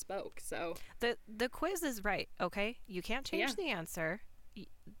 the quiz spoke, so. The quiz is right, okay? You can't change the answer.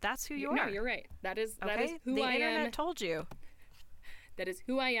 That's who you are. No, you're right. That is who I am. The internet told you. That is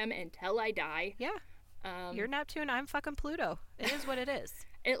who I am until I die. Yeah. You're Neptune, I'm fucking Pluto. It is what it is.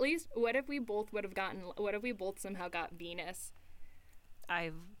 At least, what if we both somehow got Venus?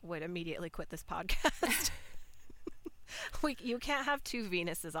 I would immediately quit this podcast. You can't have two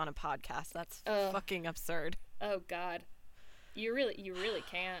Venuses on a podcast. That's fucking absurd. Oh, God. You really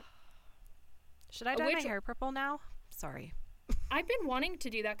can't. Should I dye my hair purple now? Sorry. I've been wanting to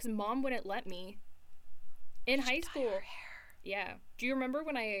do that because Mom wouldn't let me. In high school. Dye her hair. Yeah. Do you remember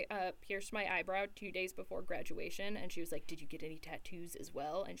when I pierced my eyebrow 2 days before graduation, and she was like, "Did you get any tattoos as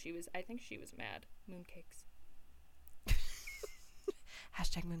well?" And I think she was mad. Mooncakes.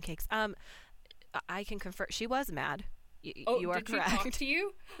 Hashtag mooncakes. I can confirm she was mad. You are correct. Did she talk to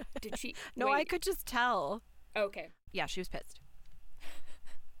you? Did she? No, wait. I could just tell. Okay. Yeah, she was pissed.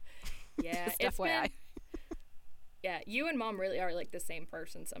 Yeah, it's FYI. Yeah, you and Mom really are like the same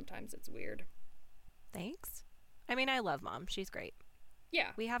person sometimes. It's weird. Thanks. I mean, I love Mom. She's great.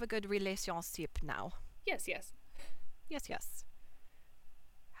 Yeah. We have a good relationship now. Yes. Yes.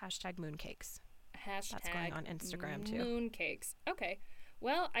 Hashtag mooncakes. That's going on Instagram too. Mooncakes. Okay.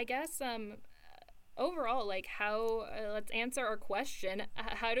 Well, I guess overall, like how let's answer our question.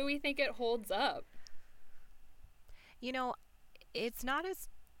 How do we think it holds up? It's not as...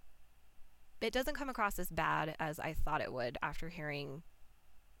 It doesn't come across as bad as I thought it would after hearing,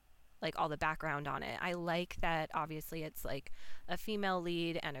 like, all the background on it. I like that, obviously, it's, like, a female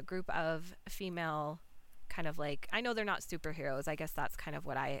lead and a group of female kind of, like... I know they're not superheroes. I guess that's kind of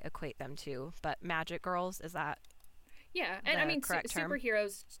what I equate them to. But magic girls, is that... Yeah, and I mean, correct term.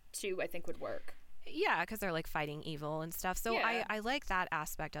 Superheroes too, I think would work. Yeah, because they're like fighting evil and stuff. So Yeah. I like that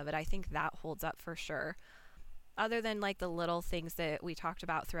aspect of it. I think that holds up for sure. Other than like the little things that we talked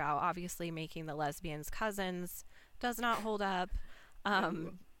about throughout, obviously making the lesbians cousins does not hold up.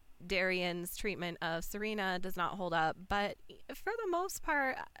 Darian's treatment of Serena does not hold up. But for the most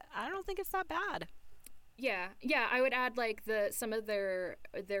part, I don't think it's that bad. Yeah, I would add like some of their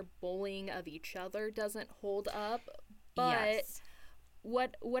bullying of each other doesn't hold up. But yes.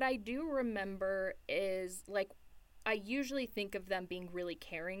 What I do remember is like I usually think of them being really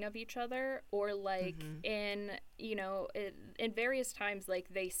caring of each other, or like in various times, like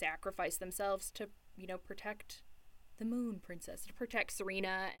they sacrifice themselves to protect the Moon Princess, to protect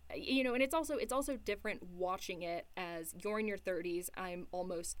Serena, and it's also different watching it as you're in your 30s, I'm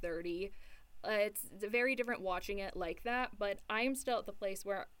almost 30. It's very different watching it like that, but I'm still at the place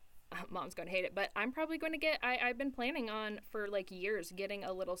where Mom's going to hate it, but I'm probably going to get, I've been planning on for like years getting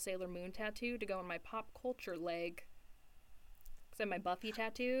a little Sailor Moon tattoo to go on my pop culture leg. So my Buffy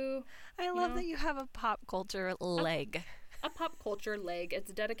tattoo. I love that you have a pop culture leg. A pop culture leg.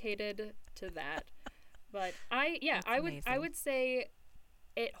 It's dedicated to that. But I would say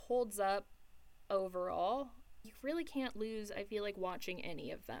it holds up overall. You really can't lose, I feel like, watching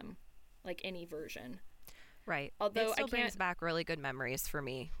any of them, like any version. Right. Although it still brings back really good memories for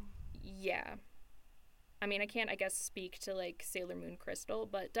me. Yeah. I mean, I can't, I guess, speak to like Sailor Moon Crystal,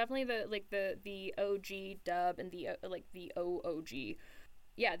 but definitely the OG dub and the OOG.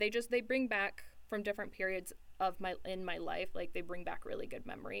 Yeah, they bring back from different periods of my life, like they bring back really good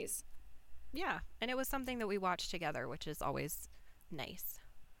memories. Yeah, and it was something that we watched together, which is always nice.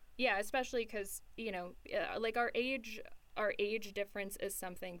 Yeah, especially because like our age difference is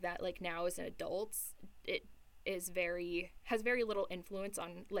something that like now as an adults it has very little influence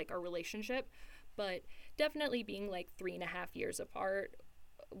on like our relationship, but definitely being like 3.5 years apart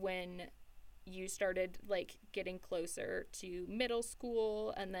when you started like getting closer to middle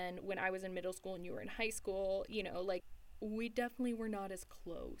school, and then when I was in middle school and you were in high school, like we definitely were not as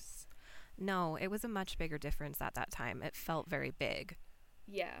close. No, it was a much bigger difference at that time. It felt very big.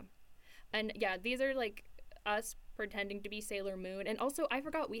 Yeah. And yeah, these are like us pretending to be Sailor Moon. And also, I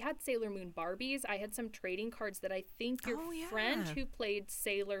forgot, we had Sailor Moon Barbies. I had some trading cards that I think your friend who played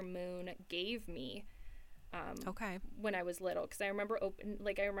Sailor Moon gave me when I was little. Because I remember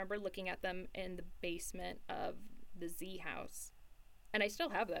looking at them in the basement of the Z house. And I still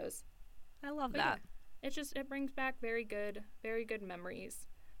have those. I love that. Yeah, it brings back very good memories.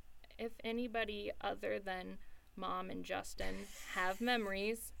 If anybody other than Mom and Justin have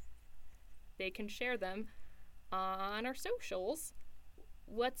memories, they can share them on our socials.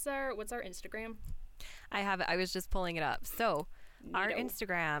 What's our Instagram? I was just pulling it up. So our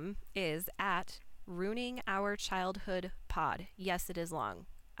Instagram is at Ruining Our Childhood Pod. Yes, it is long.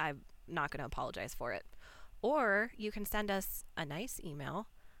 I'm not going to apologize for it. Or you can send us a nice email,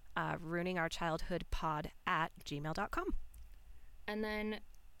 ruiningourchildhoodpod@gmail.com. And then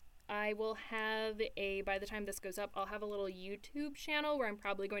I will have by the time this goes up, I'll have a little YouTube channel where I'm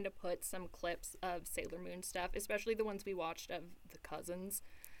probably going to put some clips of Sailor Moon stuff, especially the ones we watched of the cousins.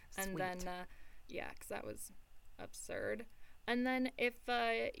 Sweet. And then, because that was absurd. And then if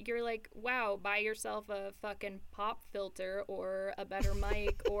you're like, wow, buy yourself a fucking pop filter or a better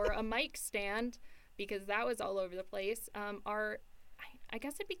mic or a mic stand, because that was all over the place. I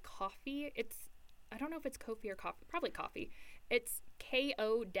guess it'd be coffee. I don't know if it's Ko-fi or coffee. Probably coffee. It's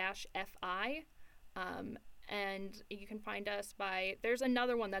KO-FI, and you can find us by, there's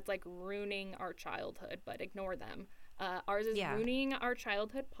another one that's like Ruining Our Childhood, but ignore them. Ours is Ruining Our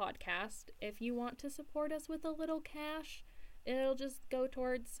Childhood Podcast. If you want to support us with a little cash, it'll just go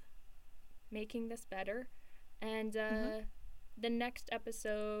towards making this better. And the next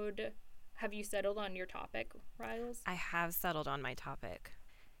episode, have you settled on your topic, Riles? I have settled on my topic.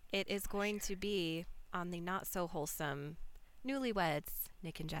 It is going to be on the not so wholesome newlyweds,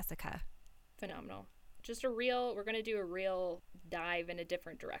 Nick and Jessica. Phenomenal. We're going to do a real dive in a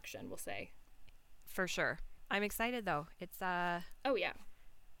different direction, we'll say. For sure. I'm excited though. It's oh yeah.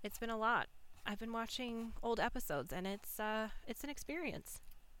 It's been a lot. I've been watching old episodes and it's an experience.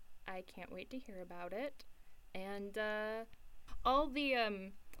 I can't wait to hear about it. And all the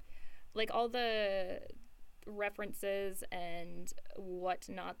references and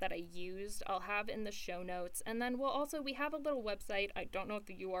whatnot that I used, I'll have in the show notes. And then we have a little website. I don't know if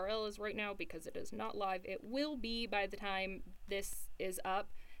the URL is right now because it is not live. It will be by the time this is up,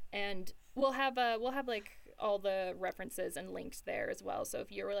 and we'll have like all the references and links there as well. So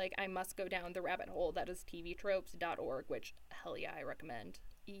if you're like, I must go down the rabbit hole, that is tvtropes.org, which hell yeah, I recommend.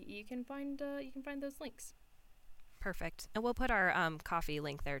 You can find those links. Perfect. And we'll put our coffee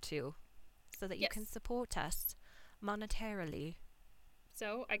link there too, so that you can support us monetarily.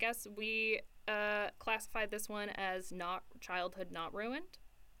 So I guess we classified this one as not childhood not ruined.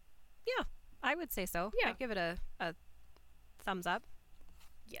 Yeah, I would say so. Yeah. I'd give it a thumbs up.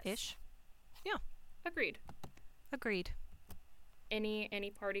 Yes. Ish. Yeah. Agreed.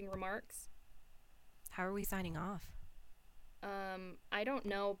 Any parting remarks? How are we signing off? I don't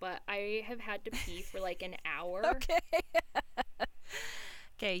know, but I have had to pee for like an hour. Okay.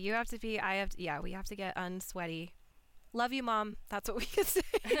 Okay, you have to pee. I have to. Yeah, we have to get unsweaty. Love you, Mom. That's what we can say.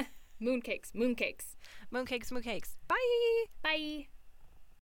 Mooncakes. Bye. Bye.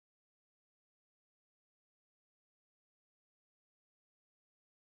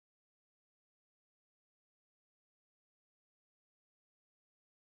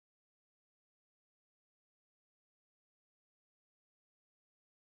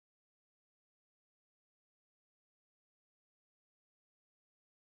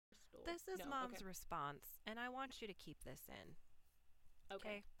 This is Mom's response, and I want you to keep this in.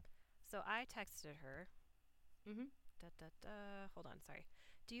 Okay. So I texted her. Hold on, sorry.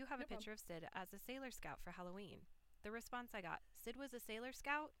 Do you have a picture of Sid as a Sailor Scout for Halloween? The response I got, Sid was a Sailor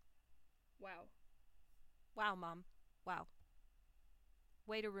Scout? Wow. Wow, Mom. Wow.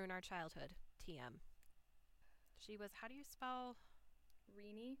 Way to ruin our childhood. TM. She was, how do you spell?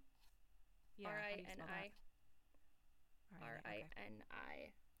 Rini? Yeah, R-I-N-I.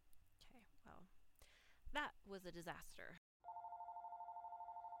 R-I-N-I. Okay, well, that was a disaster.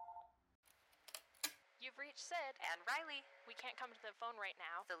 You've reached Sid. And Riley. We can't come to the phone right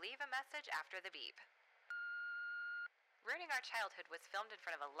now. So leave a message after the beep. Ruining Our Childhood was filmed in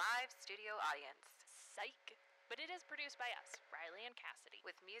front of a live studio audience. Psych. But it is produced by us, Riley and Cassidy.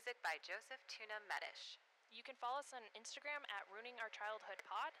 With music by Joseph Tuna Medish. You can follow us on Instagram at Ruining Our Childhood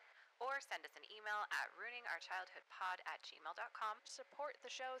Pod. Or send us an email at ruiningourchildhoodpod@gmail.com. Support the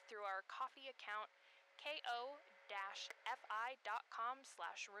show through our Ko-fi account,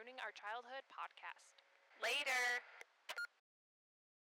 ko-fi.com/ruiningourchildhoodpodcast. Later.